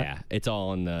link that. Yeah, it's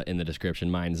all in the description.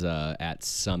 Mine's at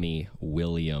Summy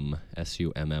William,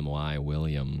 Summy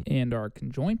William. And our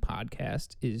conjoined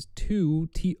podcast is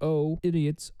 2TO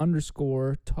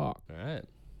idiots_talk. All right.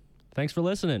 Thanks for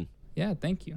listening. Yeah, thank you.